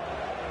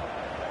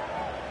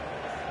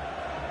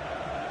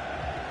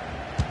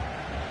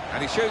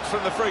 And he shoots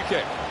from the free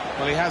kick.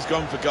 Well, he has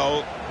gone for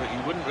goal, but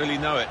you wouldn't really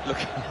know it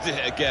looking at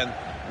it again.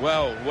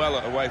 Well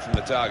away from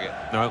the target.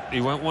 No,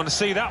 he won't want to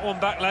see that one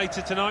back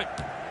later tonight.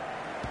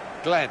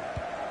 Glenn.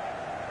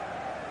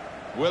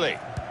 Willie.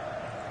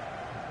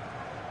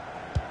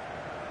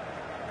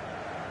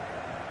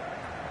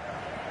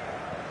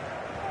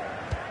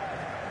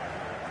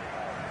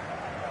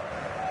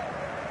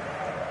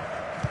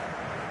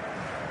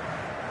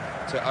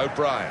 To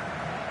O'Brien.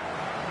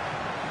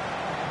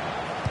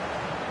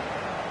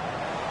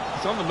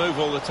 He's on the move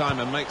all the time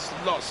and makes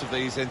lots of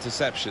these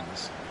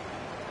interceptions.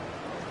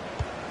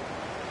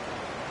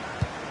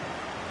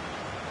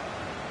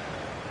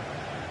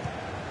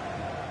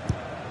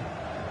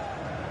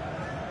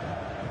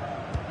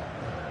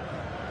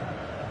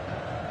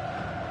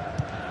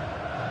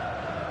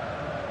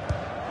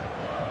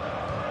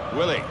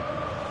 Willie.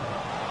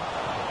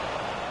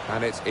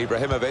 And it's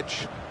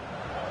Ibrahimovic.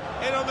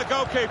 In on the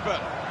goalkeeper.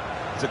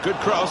 It's a good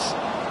cross.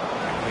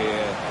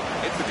 Here,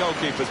 it's the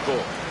goalkeeper's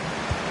ball.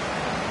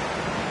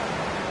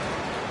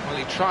 Well,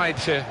 he tried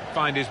to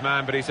find his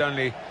man, but he's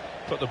only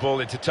put the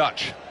ball into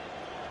touch.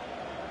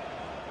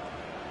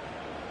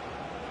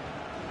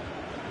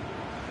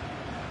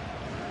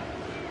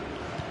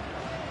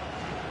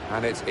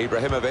 And it's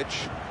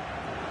Ibrahimovic.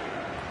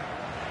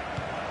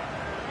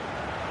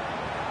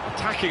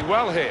 Attacking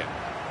well here.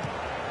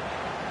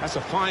 That's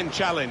a fine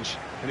challenge,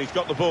 and he's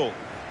got the ball.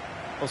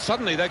 Well,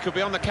 suddenly they could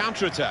be on the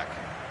counter-attack.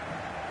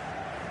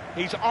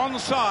 He's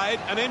onside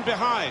and in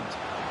behind.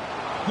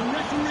 The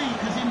referee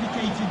has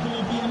indicated there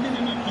will be a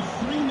minimum of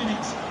 3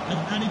 minutes of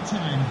added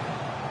time.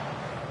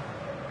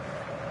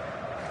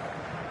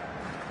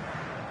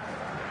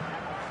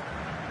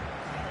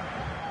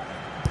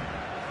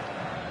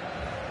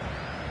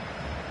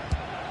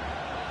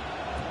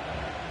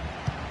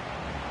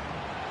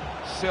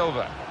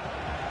 Silva.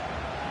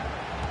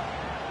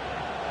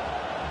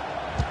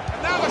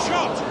 And now the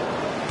shot!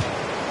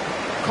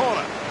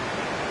 Corner.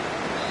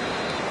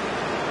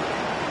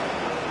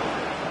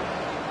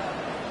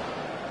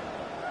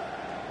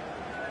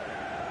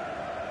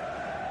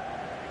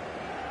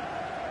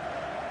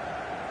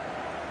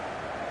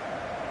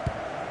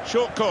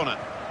 Short corner.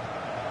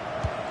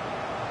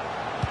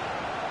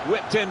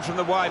 Whipped in from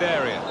the wide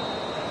area.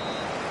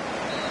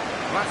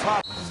 That's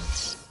half.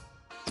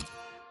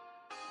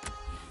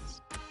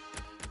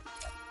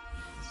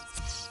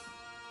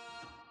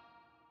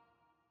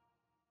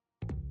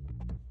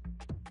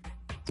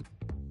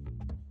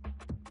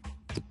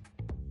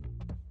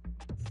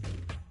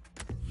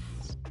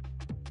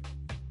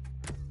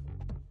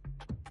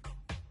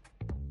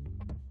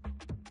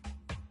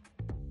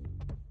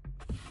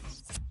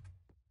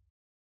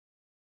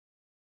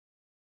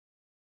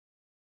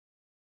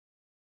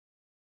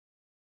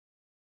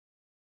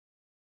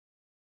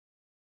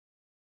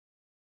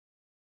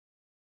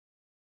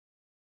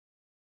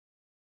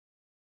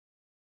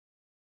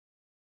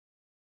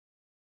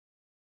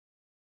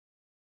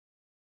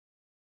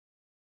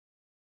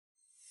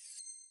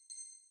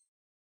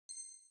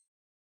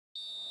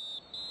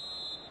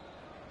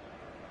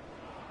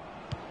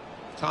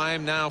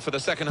 Time now for the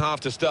second half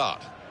to start.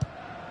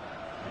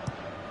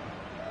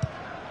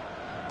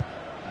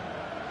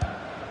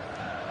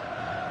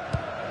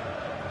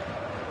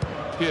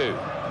 Pugh.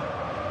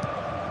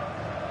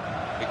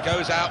 It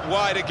goes out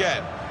wide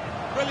again.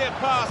 Brilliant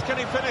pass, can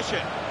he finish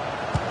it?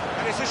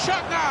 And it's a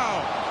shot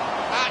now!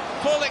 At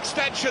full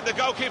extension, the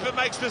goalkeeper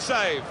makes the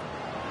save.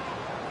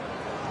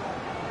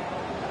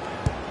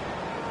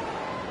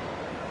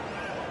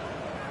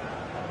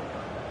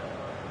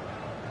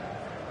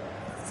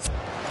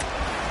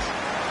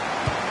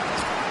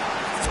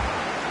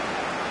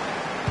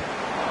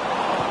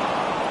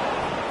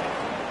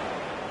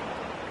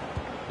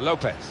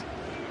 Lopez.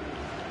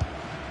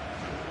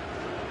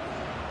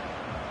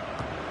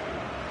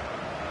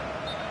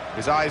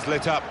 His eyes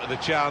lit up at the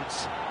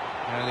chance,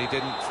 and he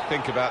didn't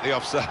think about the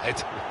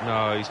offside.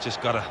 No, he's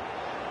just got to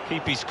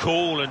keep his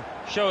cool and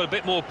show a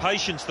bit more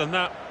patience than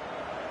that.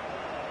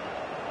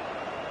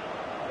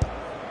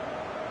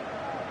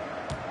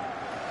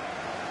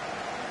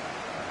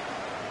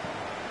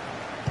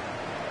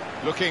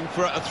 Looking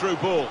for a through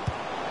ball.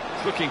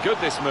 It's looking good,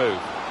 this move.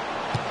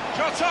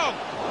 Shot on!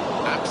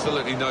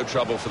 Absolutely no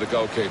trouble for the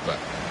goalkeeper.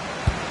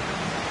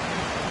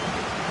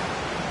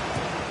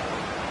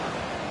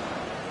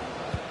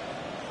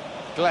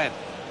 Glenn.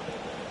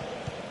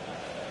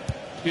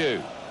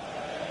 Pugh.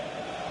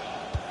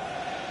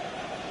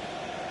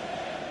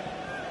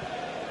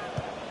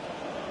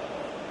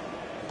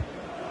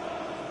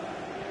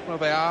 Well,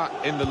 they are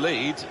in the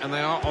lead and they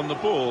are on the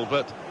ball,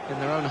 but in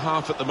their own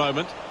half at the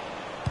moment.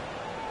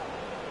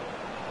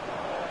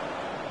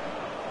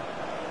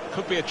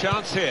 Could be a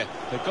chance here.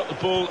 They've got the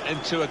ball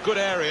into a good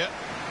area.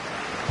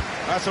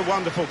 That's a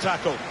wonderful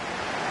tackle.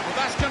 Well,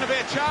 that's going to be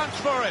a chance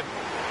for him.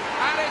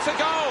 And it's a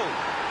goal.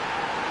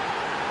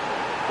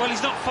 Well,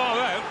 he's not far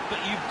out, but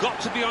you've got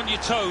to be on your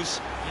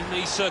toes in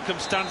these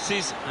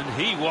circumstances, and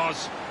he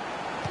was.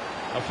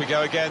 Off we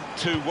go again,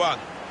 2-1.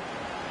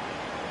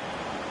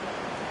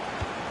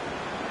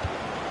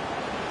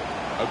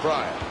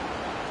 O'Brien.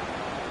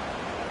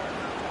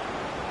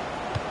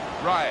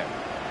 Ryan.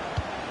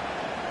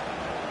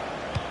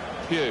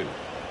 Pugh.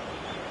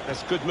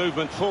 That's good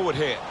movement forward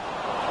here.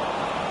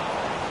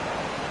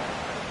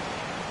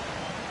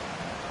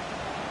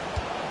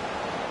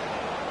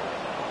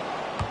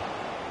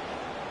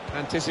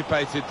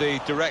 Anticipated the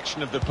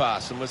direction of the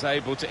pass and was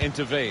able to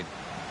intervene.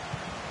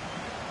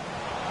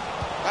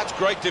 That's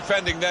great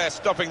defending there,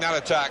 stopping that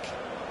attack.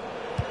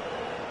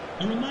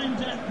 A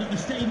reminder that the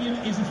stadium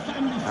is a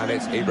family. And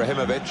it's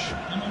Ibrahimovic.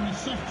 And only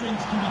soft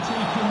drinks can be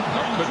taken.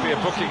 Could be a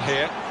booking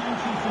here. Thank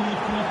you for your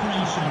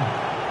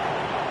cooperation.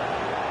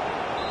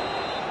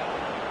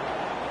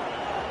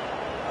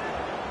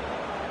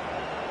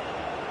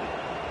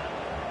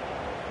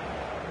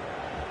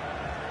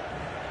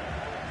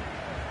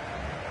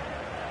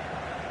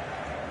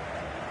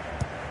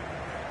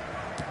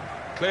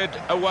 Cleared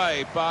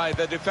away by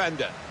the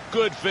defender.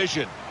 Good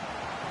vision.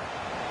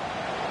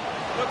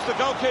 Looks the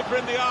goalkeeper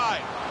in the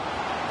eye.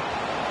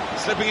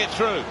 Slipping it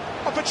through.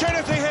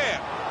 Opportunity here.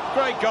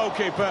 Great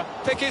goalkeeper.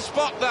 Pick his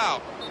spot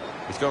now.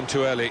 He's gone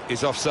too early.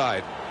 He's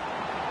offside.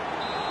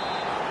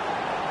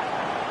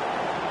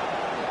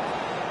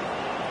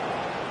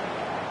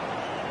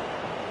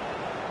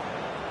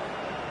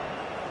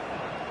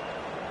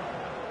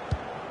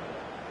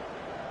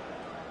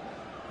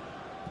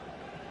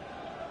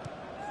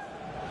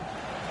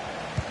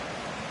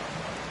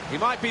 He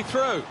might be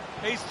through.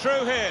 He's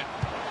through here.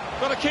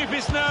 Got to keep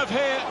his nerve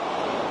here.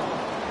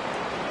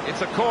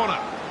 It's a corner.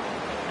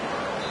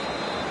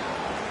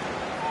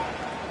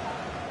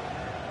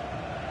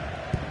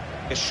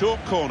 A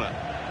short corner.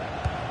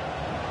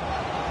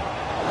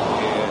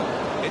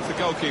 Here, it's the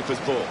goalkeeper's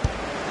ball.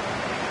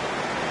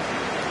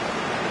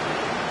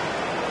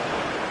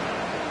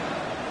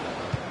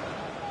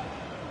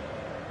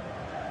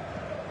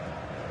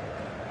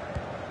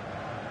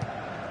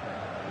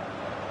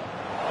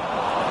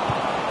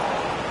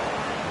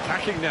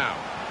 Attacking now.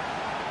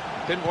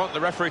 Didn't want the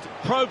referee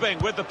probing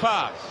with the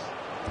pass.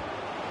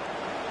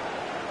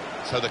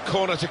 So the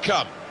corner to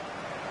come.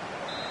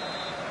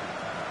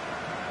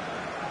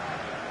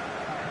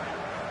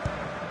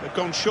 They've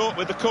gone short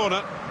with the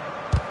corner.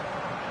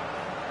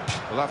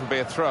 Well, that'll be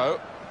a throw.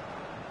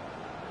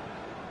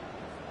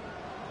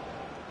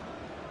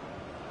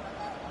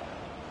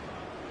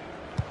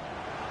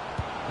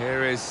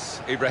 Here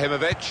is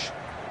Ibrahimovic,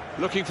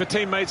 looking for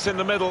teammates in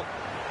the middle.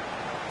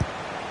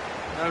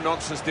 No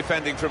nonsense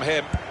defending from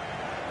him.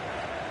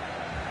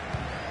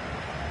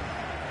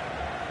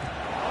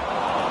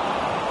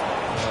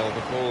 Well,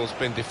 the ball's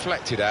been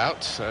deflected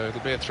out, so it'll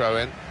be a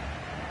throw-in.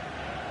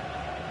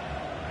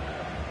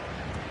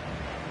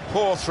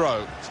 Poor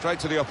throw, straight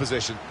to the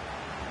opposition.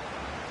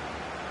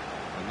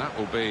 And that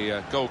will be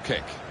a goal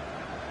kick.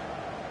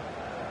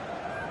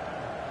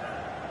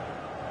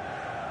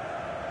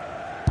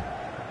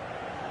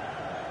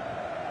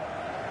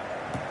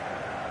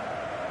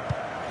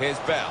 Here's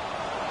Bell.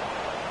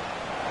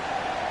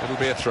 It'll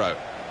be a throw.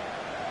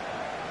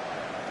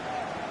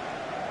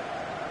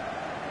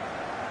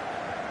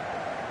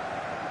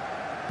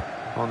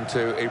 On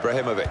to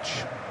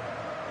Ibrahimovic.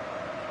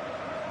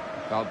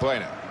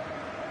 Valbuena.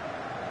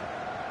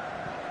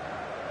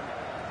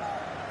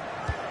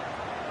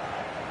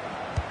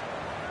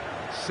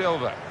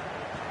 Silva.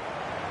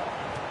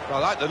 I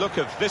like the look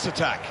of this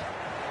attack.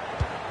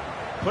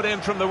 Put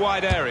in from the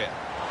wide area.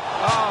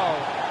 Oh,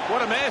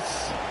 what a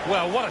miss.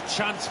 Well, what a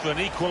chance for an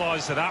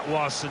equaliser that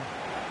was, and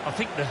I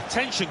think the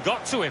tension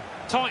got to him,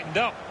 tightened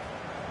up.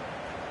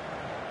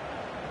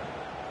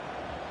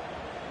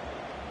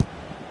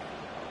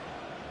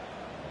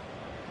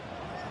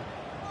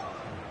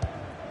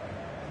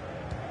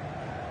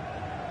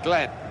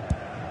 Glenn.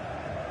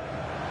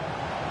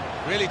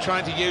 Really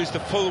trying to use the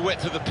full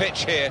width of the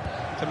pitch here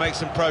to make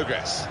some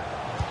progress.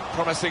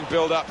 Promising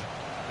build-up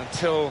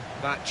until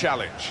that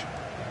challenge.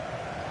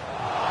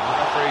 The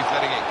referee's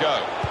letting it go.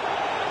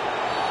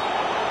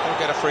 Don't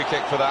get a free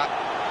kick for that.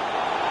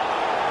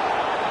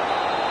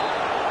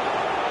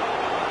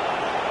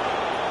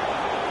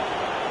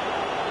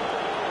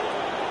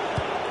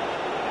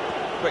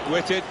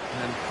 Quick-witted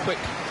and quick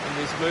in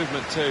his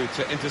movement too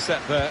to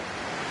intercept there.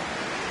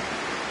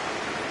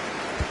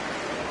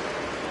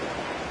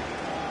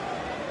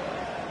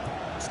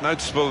 It's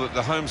noticeable that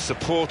the home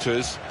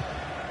supporters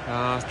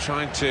are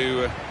trying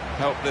to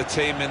help the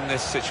team in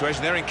this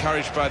situation. They're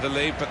encouraged by the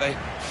lead, but they're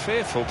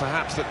fearful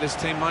perhaps that this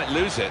team might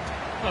lose it.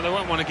 Well, they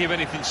won't want to give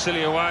anything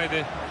silly away.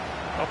 The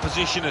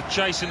opposition are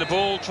chasing the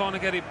ball, trying to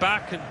get it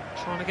back and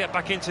trying to get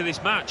back into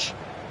this match.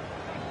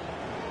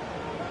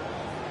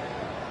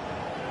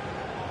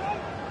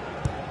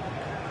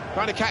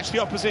 Trying to catch the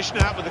opposition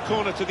out with the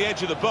corner to the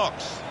edge of the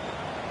box.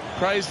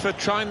 Praise for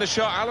trying the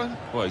shot, Alan.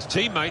 Well, his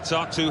teammates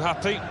aren't too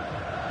happy.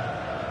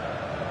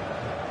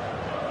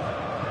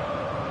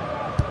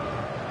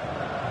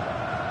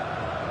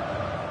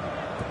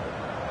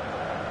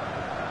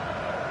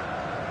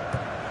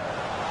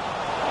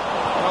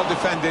 Well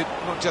defended,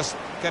 not just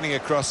getting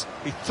across,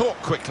 he thought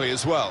quickly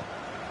as well.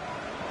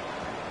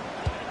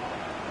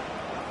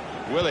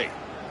 Willie.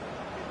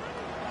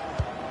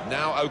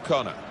 Now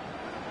O'Connor.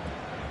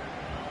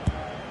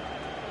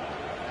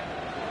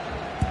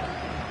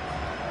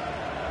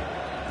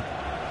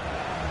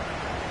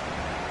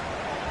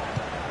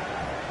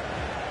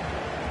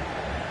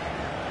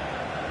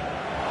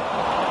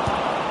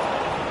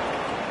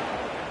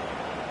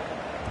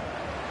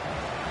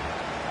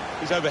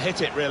 He's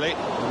overhit it, really.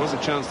 There was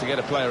a chance to get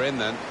a player in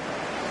then.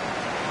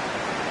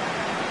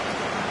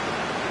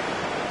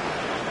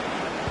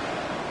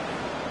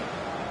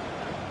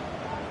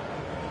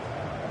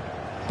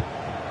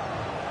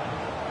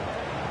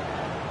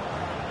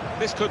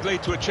 This could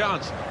lead to a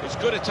chance. It's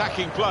good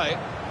attacking play.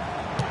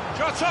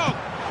 Shot on!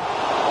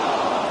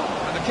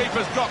 And the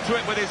keeper's got to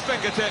it with his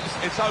fingertips.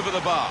 It's over the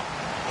bar.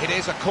 It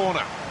is a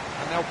corner.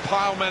 And they'll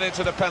pile men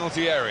into the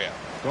penalty area.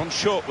 Gone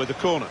short with the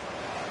corner.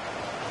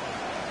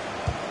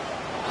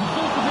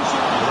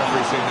 The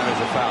referee saying that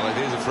is a foul. It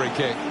is a free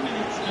kick.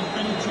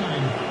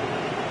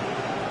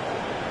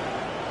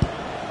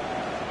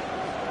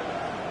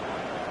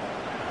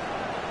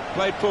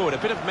 Played forward, a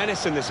bit of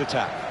menace in this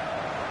attack.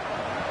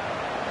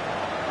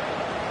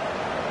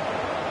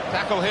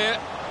 Tackle here.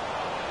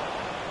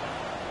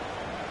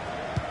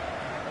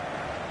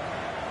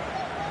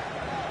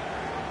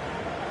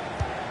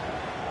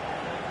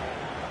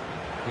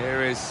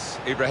 Here is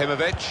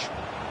Ibrahimovic.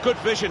 Good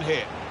vision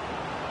here.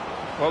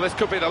 Well, this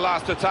could be the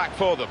last attack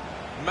for them.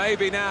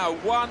 Maybe now.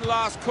 One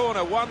last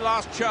corner, one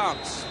last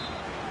chance.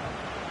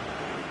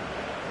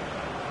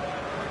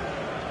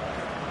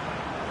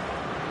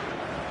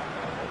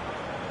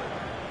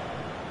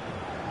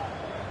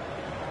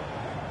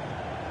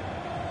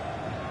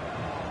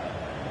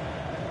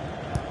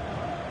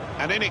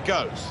 And in it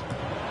goes.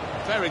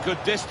 Very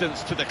good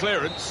distance to the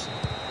clearance. The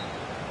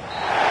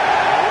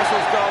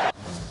whistle's gone.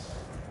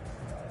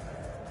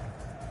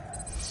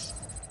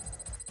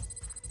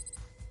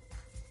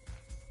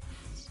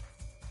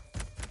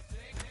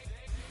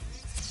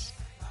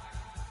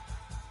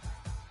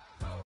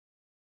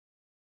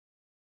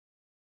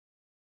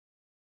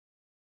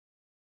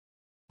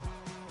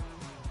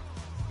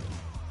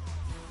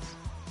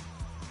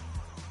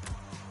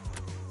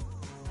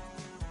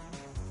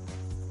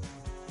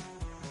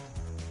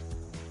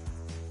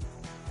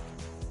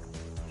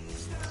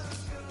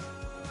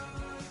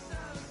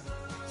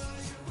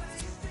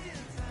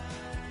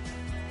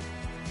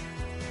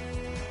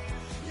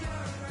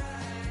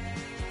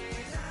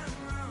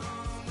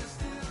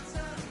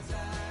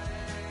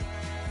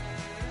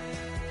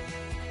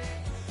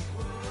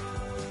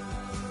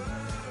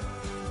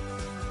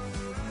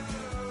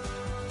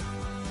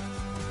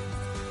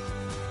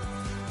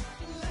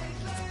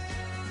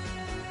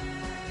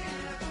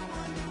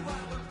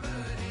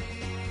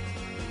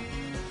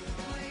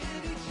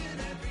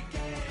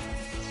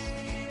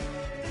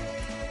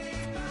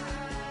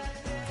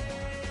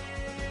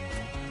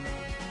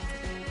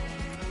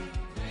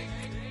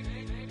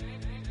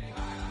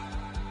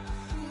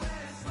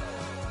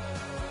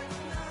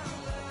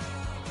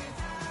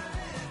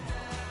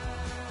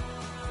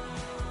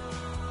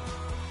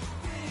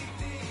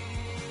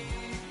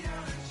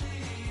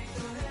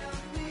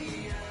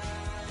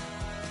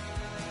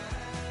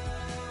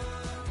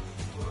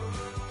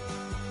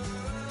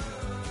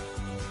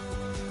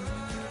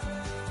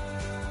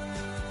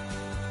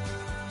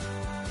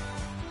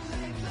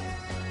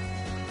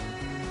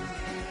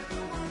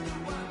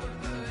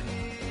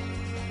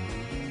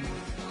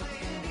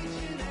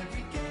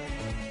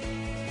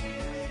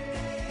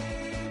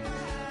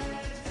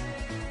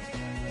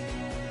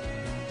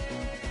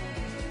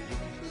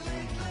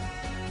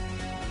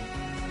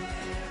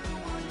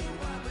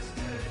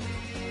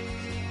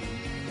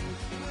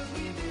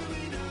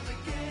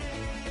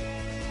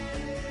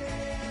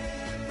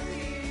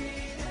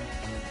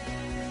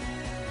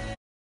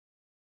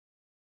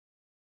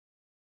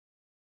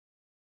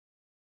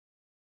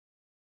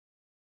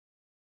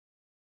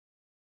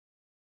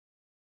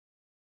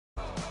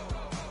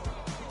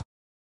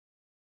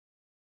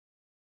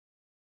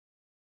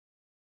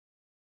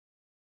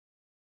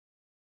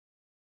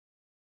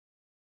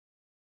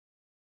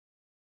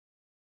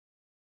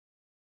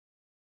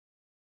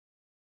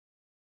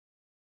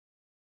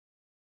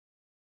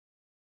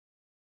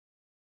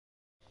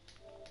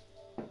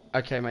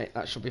 Okay, mate,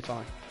 that should be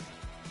fine.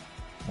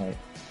 Right.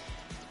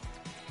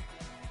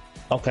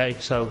 Okay,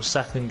 so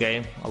second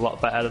game, a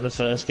lot better than the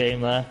first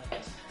game there.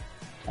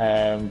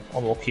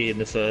 Unlucky in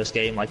the first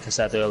game, like I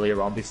said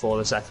earlier on, before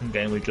the second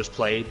game we just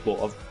played, but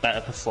a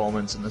better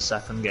performance in the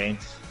second game.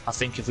 I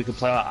think if we could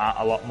play like that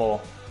a lot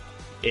more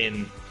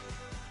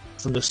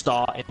from the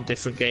start in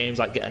different games,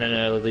 like getting an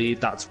early lead,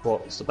 that's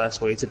what's the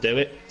best way to do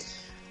it.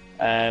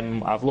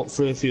 I've looked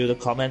through a few of the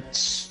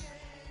comments,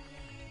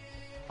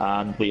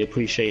 and we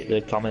appreciate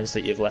the comments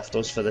that you've left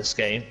us for this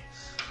game.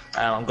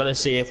 I'm going to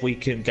see if we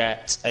can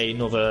get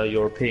another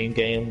European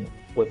game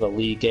with a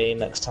league game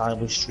next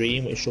time we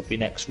stream. It should be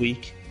next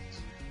week.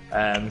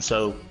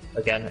 So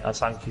again, I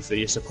thank you for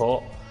your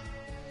support.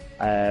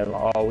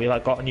 We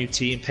got a new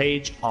team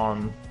page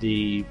on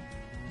the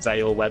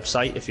Vale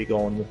website. If you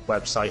go on the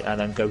website and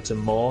then go to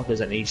more, there's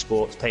an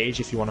eSports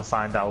page if you want to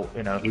find out,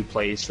 who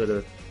plays for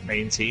the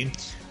main team.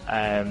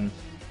 I've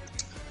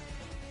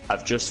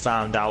just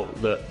found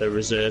out that the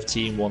reserve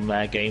team won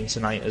their game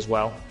tonight as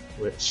well,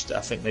 which I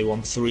think they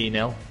won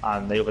 3-0,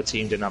 and the other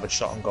team didn't have a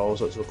shot on goal,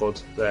 so it's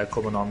good. They're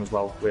coming on as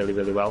well, really,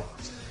 really well.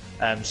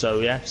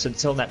 So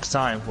until next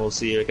time, we'll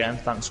see you again.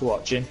 Thanks for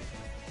watching.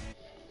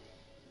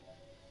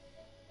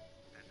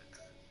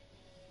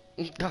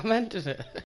 I meant it.